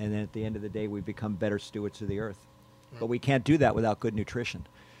 And then at the end of the day, we become better stewards of the earth. But we can't do that without good nutrition.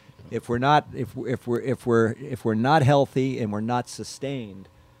 If we're not healthy and we're not sustained,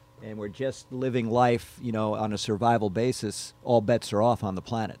 and we're just living life, on a survival basis, all bets are off on the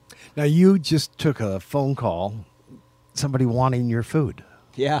planet. Now, you just took a phone call, somebody wanting your food.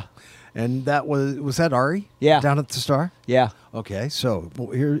 Yeah. And that was that Ari? Yeah. Down at the Star? Yeah. Okay, so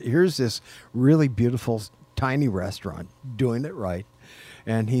here's this really beautiful, tiny restaurant doing it right,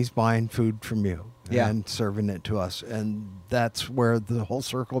 and he's buying food from you and serving it to us, and that's where the whole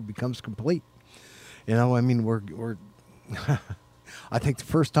circle becomes complete. We're I think the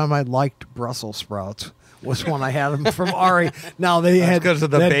first time I liked Brussels sprouts was when I had them from Ari. Now they had because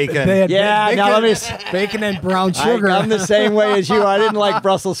of the bacon. They had bacon, now let me bacon and brown sugar. I'm the same way as you. I didn't like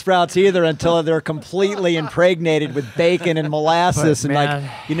Brussels sprouts either until they're completely impregnated with bacon and molasses, But,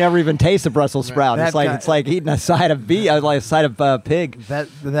 man, you never even taste a Brussels sprout. that guy- It's like eating a side of pig.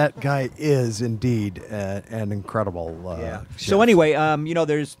 That guy is indeed an incredible. Chef. So anyway,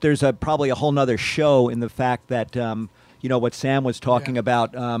 there's probably a whole nother show in the fact that. What Sam was talking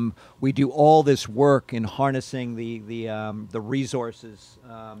about. We do all this work in harnessing the resources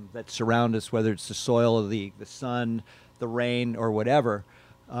that surround us, whether it's the soil, the sun, the rain, or whatever.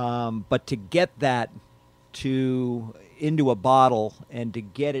 But to get that into a bottle and to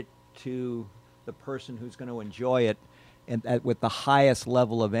get it to the person who's going to enjoy it, and with the highest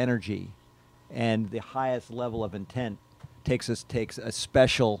level of energy and the highest level of intent, takes a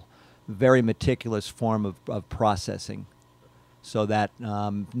special, very meticulous form of processing, so that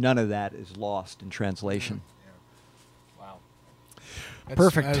none of that is lost in translation. Wow.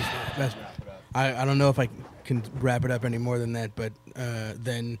 Perfect. I don't know if I can wrap it up any more than that, but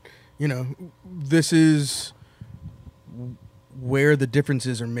then, this is where the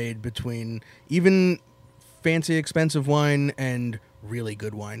differences are made between even fancy, expensive wine and really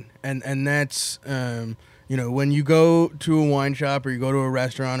good wine. And that's... when you go to a wine shop or you go to a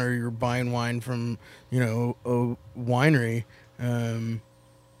restaurant or you're buying wine from, a winery,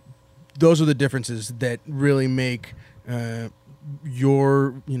 those are the differences that really make that's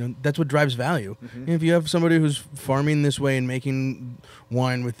what drives value. Mm-hmm. If you have somebody who's farming this way and making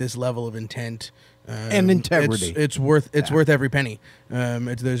wine with this level of intent and integrity, it's worth every penny.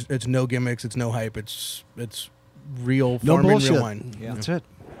 It's no gimmicks, it's no hype, it's real farming, bullshit. real wine. Yeah. That's it.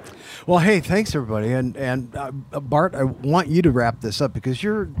 Well, hey, thanks everybody, and Bart, I want you to wrap this up because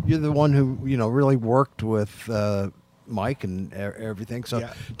you're the one who really worked with Mike and everything. So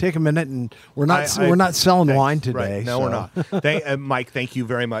take a minute, and we're not selling wine today. Right. No, we're not. Mike, thank you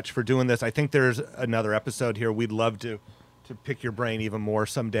very much for doing this. I think there's another episode here. We'd love to pick your brain even more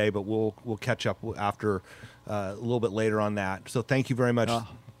someday, but we'll catch up after a little bit later on that. So thank you very much.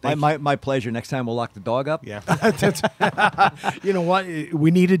 My pleasure. Next time we'll lock the dog up. Yeah. You know what?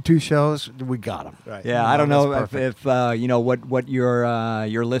 We needed 2 shows. We got them. Right. Yeah, I don't know if what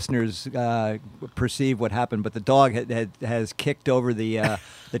your listeners perceive what happened, but the dog has kicked over the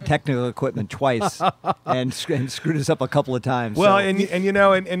technical equipment twice and screwed us up a couple of times. Well,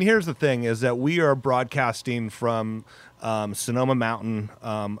 so. and here's the thing is that we are broadcasting from Sonoma Mountain,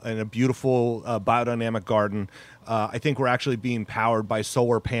 in a beautiful biodynamic garden. I think we're actually being powered by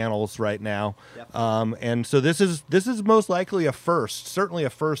solar panels right now. And so this is most likely a first, certainly a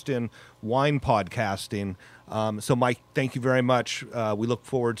first in wine podcasting. So Mike, thank you very much. We look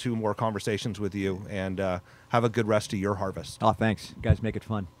forward to more conversations with you, and have a good rest of your harvest. Oh, thanks. You guys make it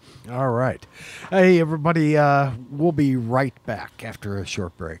fun. All right. Hey, everybody, we'll be right back after a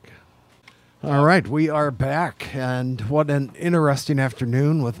short break. All right, we are back, and what an interesting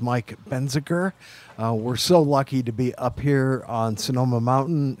afternoon with Mike Benziger. We're so lucky to be up here on Sonoma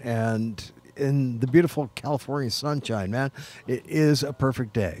Mountain and in the beautiful California sunshine, man. It is a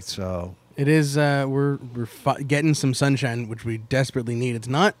perfect day, so... It is. We're getting some sunshine, which we desperately need. It's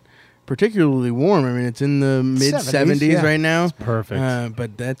not particularly warm. I mean, it's in the mid 70s right now. It's perfect.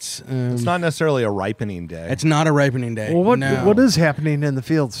 But that's It's not necessarily a ripening day. it's not a ripening day. Well, No. what is happening in the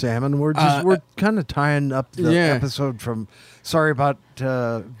field, Sam? And we're kind of tying up the Yeah. episode from. Sorry about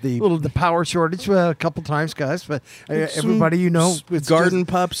the power shortage a couple times, guys. But everybody, it's garden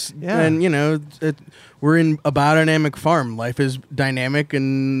pups, Yeah. and we're in a biodynamic farm. Life is dynamic,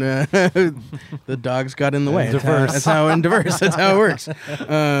 and the dogs got in the way. diverse. That's how and diverse. That's how it works.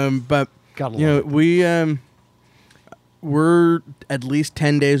 But Gotta love we're at least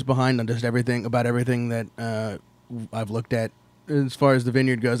 10 days behind on just everything that I've looked at as far as the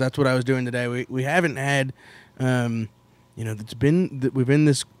vineyard goes. That's what I was doing today. We haven't had. We've been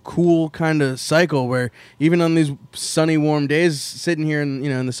this cool kind of cycle where even on these sunny, warm days, sitting here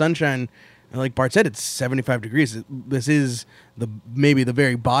in the sunshine, like Bart said, it's 75 degrees. This is maybe the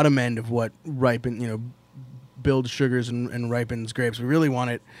very bottom end of what builds sugars and ripens grapes. We really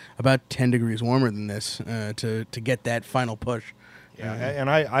want it about 10 degrees warmer than this to get that final push. Yeah, and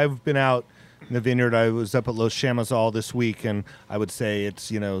I've been out in the vineyard. I was up at Los Chamazal this week, and I would say it's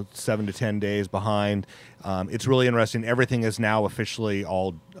 7 to 10 days behind. It's really interesting. Everything is now officially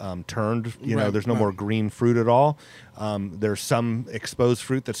all turned. There's no more green fruit at all. There's some exposed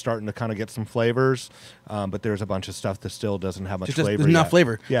fruit that's starting to kind of get some flavors, but there's a bunch of stuff that still doesn't have much flavor. There's not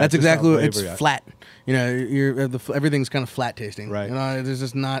flavor. Yeah, that's it's just exactly not what it's flavor yet. flat. Everything's kind of flat tasting. Right. There's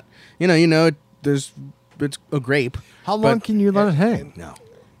just not. It's a grape. How long but- can you let it hang? No.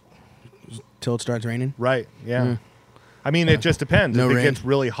 till it starts raining. Right. Yeah. I mean, it just depends. No if rain. it gets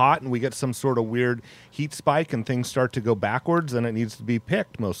really hot and we get some sort of weird heat spike and things start to go backwards, then it needs to be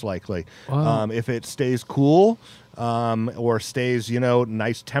picked, most likely. Wow. If it stays cool or stays,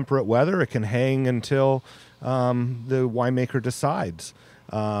 nice temperate weather, it can hang until the winemaker decides.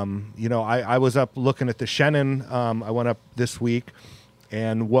 I was up looking at the Chenin. I went up this week,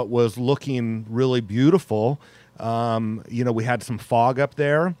 and what was looking really beautiful, we had some fog up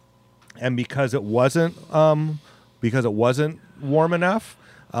there, and because it wasn't warm enough,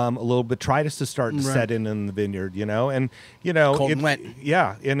 a little botrytis is starting to set in the vineyard, and Cold and wet.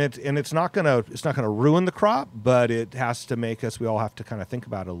 Yeah, and it's not gonna ruin the crop, but it has to make us. We all have to kind of think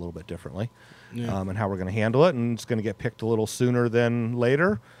about it a little bit differently, and how we're going to handle it, and it's going to get picked a little sooner than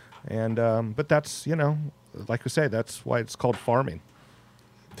later, and but that's like we say, that's why it's called farming.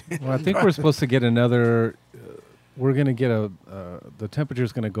 Well, I think we're supposed to get another. We're going to get the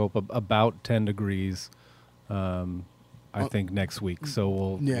temperature's going to go up about 10 degrees. I think next week,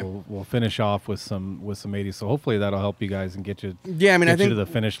 so we'll finish off with some 80s. So hopefully that'll help you guys and get you. Yeah, I mean, I you think to the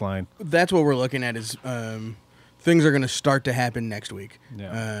finish line. that's what we're looking at is things are going to start to happen next week.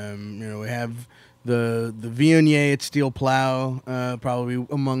 Yeah. We have the Viognier at Steel Plow, probably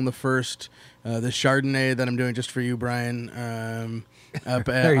among the first. The Chardonnay that I'm doing just for you, Brian. Up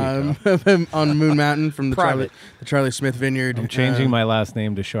on Moon Mountain from the Charlie Smith Vineyard. I'm changing my last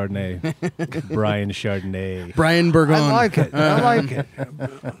name to Chardonnay. Brian Chardonnay. Brian Burgon. I like it. I like it.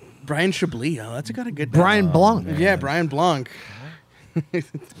 Brian Chablis. Oh, that's got a good Brian Blanc. Yeah, Brian Blanc.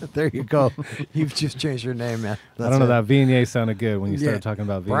 There you go. You've just changed your name, man. I don't know. That Viognier sounded good when you started Yeah. talking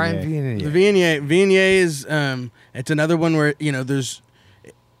about Viognier. Brian Viognier. The Viognier is it's another one where it's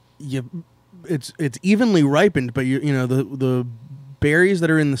evenly ripened, but the berries that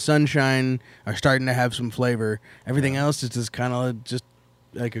are in the sunshine are starting to have some flavor. Everything else is just kind of just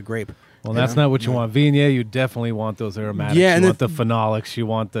like a grape. Well, that's not what you want. Viognier, you definitely want those aromatics. Yeah, you and want the phenolics. You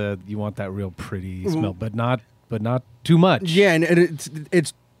want that real pretty smell, but not too much. Yeah, and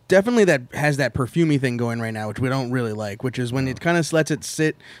it's definitely that has that perfumey thing going right now, which we don't really like, which is when it kind of let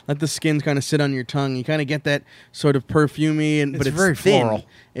the skins kind of sit on your tongue. You kind of get that sort of perfumey, but it's very thin. floral.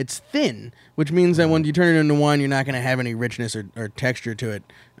 It's thin, which means that when you turn it into wine, you're not going to have any richness or texture to it.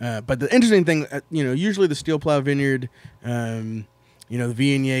 But the interesting thing, usually the Steel Plow Vineyard, the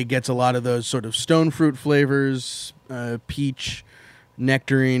Viognier gets a lot of those sort of stone fruit flavors, peach,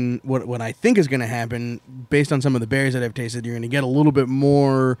 nectaring, what I think is going to happen, based on some of the berries that I've tasted, you're going to get a little bit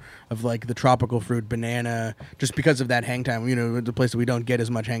more of like the tropical fruit, banana, just because of that hang time. You know, it's a place that we don't get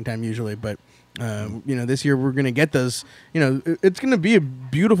as much hang time usually, but you know, this year we're going to get those. You know, it's going to be a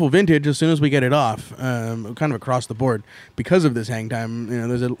beautiful vintage as soon as we get it off, kind of across the board because of this hang time. You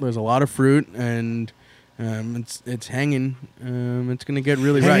know, there's a lot of fruit and. It's hanging. It's going to get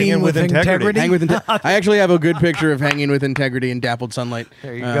really Hanging with integrity. Hang with I actually have a good picture of hanging with integrity in dappled sunlight.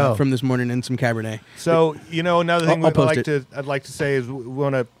 There you go. From this morning in some Cabernet. So, you know, another thing I'll post I'd like to say is we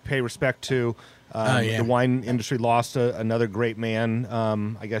want to pay respect to the wine industry lost another great man,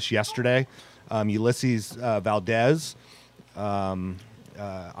 I guess, yesterday, Ulysses Valdez.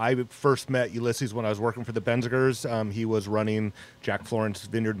 I first met Ulysses when I was working for the Benzigers. He was running Jack Florence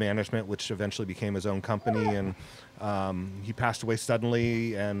Vineyard Management, which eventually became his own company, and he passed away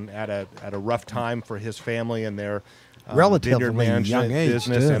suddenly and at a rough time for his family and their relatively vineyard management young age,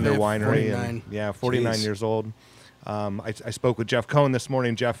 business too. and their Yeah, winery. 49. 49 Jeez. years old. I spoke with Jeff Cohen this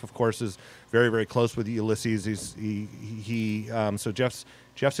morning. Jeff, of course, is very, very close with Ulysses. So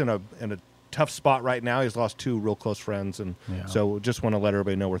Jeff's in a tough spot right now. He's lost two real close friends, and so just want to let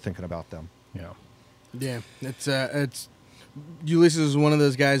everybody know we're thinking about them. Yeah, it's Ulysses is one of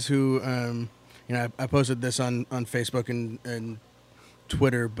those guys who, you know, I posted this on Facebook and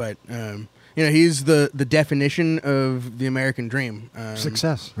Twitter, but you know, he's the definition of the American dream,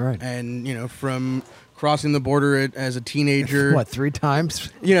 Success, right? and you know, from crossing the border as a teenager. What, 3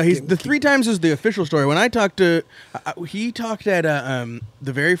 times? You know, the 3 times is the official story. When I talked to, he talked at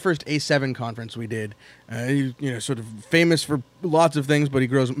the very first A7 conference we did. You know, sort of famous for lots of things, but he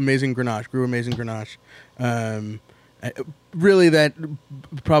grew amazing Grenache. Really, that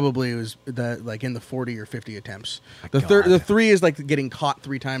probably was like in the 40 or 50 attempts. The 3 is like getting caught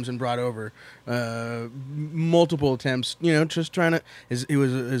 3 times and brought over. Multiple attempts. You know, just trying to.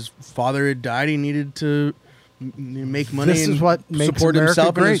 His father had died. He needed to make money This and is what makes support America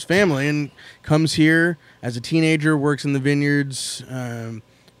himself and great. his family, and comes here as a teenager, works in the vineyards. You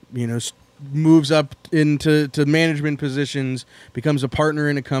know, moves up into management positions, becomes a partner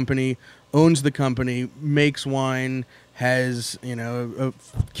in a company, owns the company, makes wine, has, you know,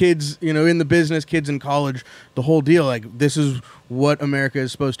 kids, you know, in the business, kids in college, the whole deal. Like, this is what America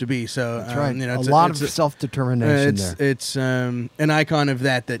is supposed to be. So That's right. You know, a lot of self-determination there. It's an icon of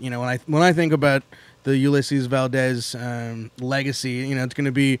that. You know, when I think about the Ulysses Valdez legacy, you know, it's going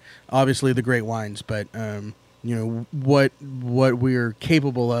to be obviously the great wines, but you know what we're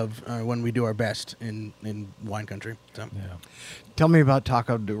capable of when we do our best in wine country. So. Yeah. Tell me about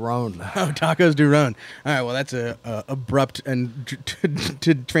Taco Duron. Oh, tacos Duron. All right, well, that's a abrupt and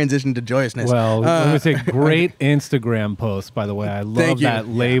to transition to joyousness. Well, let me say, great Instagram post, by the way. I love Thank you. that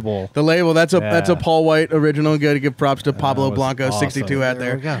label. The label, that's a Paul White original. Got to give props to Pablo was Blanco, awesome. 62 out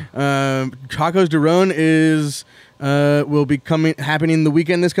There there. we go. Tacos Duron is will be happening the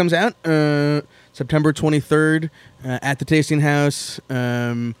weekend this comes out, September 23rd at the Tasting House.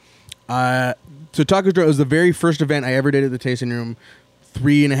 So Tacos Duron was the very first event I ever did at the Tasting Room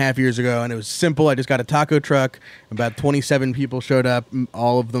 3.5 years ago, and it was simple. I just got a taco truck. About 27 people showed up.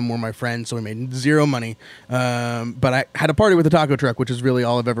 All of them were my friends, so we made zero money. But I had a party with a taco truck, which is really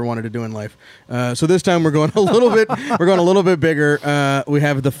all I've ever wanted to do in life. So this time we're going a little bit. We're going a little bit bigger. We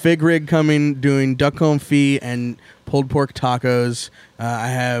have the Fig Rig coming, doing duck confit and pulled pork tacos. I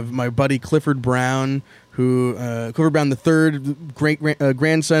have my buddy Clifford Brown, Clifford Brown III, great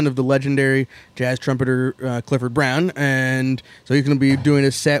grandson of the legendary jazz trumpeter Clifford Brown, and so he's going to be doing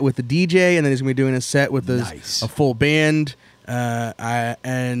a set with the DJ, and then he's going to be doing a set with a full band.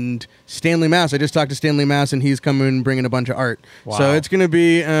 And Stanley Mouse. I just talked to Stanley Mouse, and he's coming bringing a bunch of art. Wow. So it's going to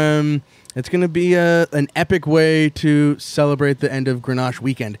be an epic way to celebrate the end of Grenache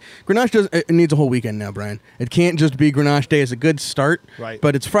weekend. Grenache it needs a whole weekend now, Brian. It can't just be Grenache Day. It's a good start, Right.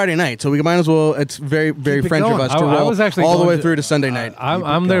 but it's Friday night, so we might as well. It's very, very Keep it French of going. us to I roll was actually all the going way to- through to Sunday night.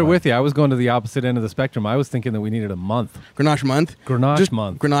 I'm there with you. I was going to the opposite end of the spectrum. I was thinking that we needed a month. Grenache month, Grenache just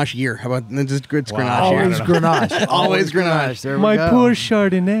month. Grenache year. How about it's Grenache Always year? Grenache. Always Grenache. There we My go. poor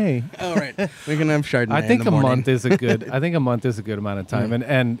Chardonnay. All right, we can have Chardonnay. I think in the a morning. month is a good. I think a month is a good amount of time.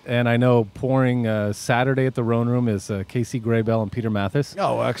 And I know pouring Saturday at the Rhone Room is Casey Graybell and Peter Mathis.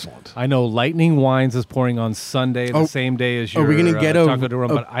 Oh, excellent. I know Lightning Wines is pouring on Sunday, the same day as your are we gonna get Taco Duron,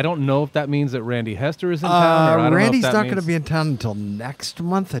 but I don't know if that means that Randy Hester is in town. Or I don't Randy's know if that not going to means- be in town until next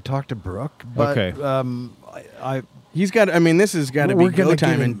month. I talked to Brooke, but Okay. He's got. I mean, this has got to be We're gonna go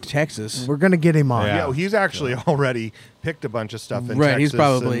time get in him- Texas. we're going to get him on. Yeah. He's actually already picked a bunch of stuff in Right, Texas. he's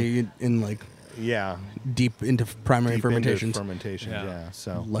probably in like Yeah. deep into primary Deep into fermentations. fermentation, yeah.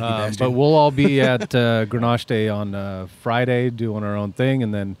 So Lucky bastard. But we'll all be at Grenache Day on Friday doing our own thing,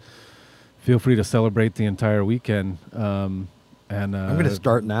 and then feel free to celebrate the entire weekend. And I'm going to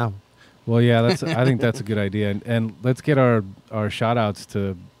start now. Well, yeah, I think that's a good idea, and let's get our shout outs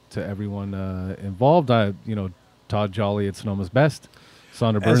to everyone involved. Todd Jolly at Sonoma's Best,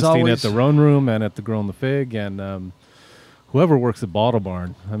 Sandra As Bernstein always. at the Roan Room and at the Grow and the Fig, and whoever works at Bottle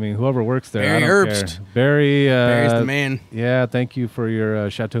Barn. I mean, whoever works there. Barry I don't Herbst. care. Barry. Barry's the man. Yeah, thank you for your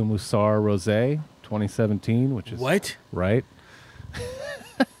Chateau Moussard Rosé 2017, which is What? right.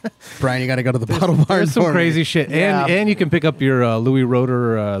 Brian, you got to go to the bottle barn. There's some for me. crazy shit, Yeah. and you can pick up your Louis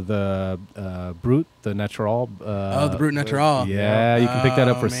Roeder the Brut, the Natural. The Brut Natural. Yeah, you can pick that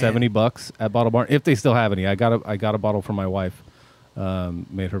up for Oh, man. $70 at Bottle Barn if they still have any. I got a bottle for my wife.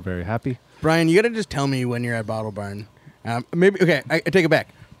 Made her very happy. Brian, you got to just tell me when you're at Bottle Barn. Maybe okay. I take it back.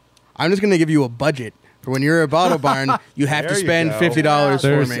 I'm just gonna give you a budget for when you're at Bottle Barn. You have to There you spend go. $50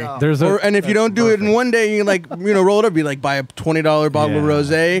 for me. And if you don't do it in one day, you roll it up. You buy a $20 bottle of Yeah.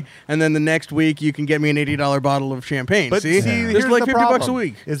 rosé, and then the next week you can get me an $80 bottle of champagne. But see, here's there's like the $50 problem, a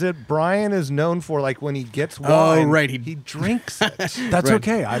week. Is that Brian is known for when he gets Oh, wine, right, he drinks it. That's Right.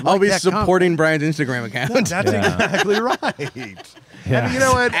 okay. I I'll like be that supporting Brian's Instagram account That's exactly right. Yeah. And you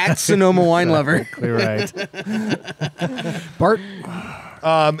know what? at Sonoma Wine Lover. You're right. Bart,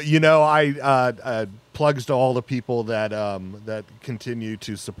 I plugs to all the people that that continue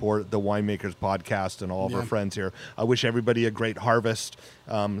to support the Winemakers podcast and all of our friends here. I wish everybody a great harvest.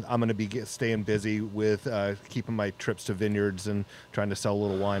 I'm going to be staying busy with keeping my trips to vineyards and trying to sell a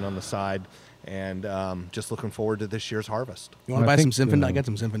little wine on the side. And just looking forward to this year's harvest. You want to I buy some think, Zinfandel? I got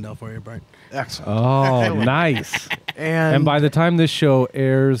some Zinfandel for you, Brian. excellent. Oh, nice. And by the time this show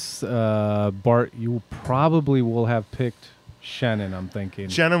airs, Bart, you probably will have picked Shannon, I'm thinking.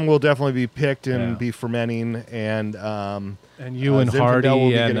 Shannon will definitely be picked and Yeah. be fermenting, and You and Zinfandel Hardy will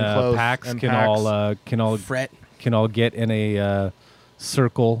be and getting close, Pax and can Pax. all Fret. can all get in a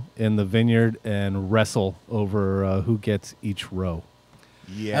circle in the vineyard and wrestle over who gets each row.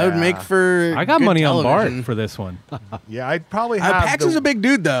 yeah, That would make for. I got good money on television. Bart for this one. Yeah, I'd probably have. Pax is a big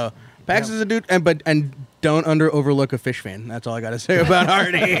dude, though. Pax is a dude, and don't overlook a fish fan. That's all I got to say about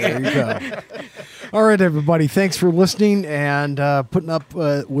Hardy. There you go. All right, everybody. Thanks for listening and putting up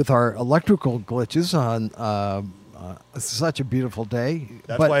with our electrical glitches on such a beautiful day.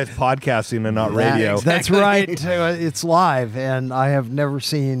 That's But why it's podcasting and not radio. That's right. It's live, and I have never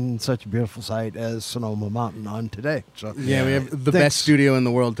seen such a beautiful sight as Sonoma Mountain on today. So Yeah, we have the Thanks. best studio in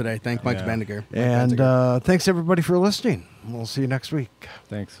the world today. Thank Mike Bendiger. And thanks everybody for listening. We'll see you next week.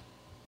 Thanks.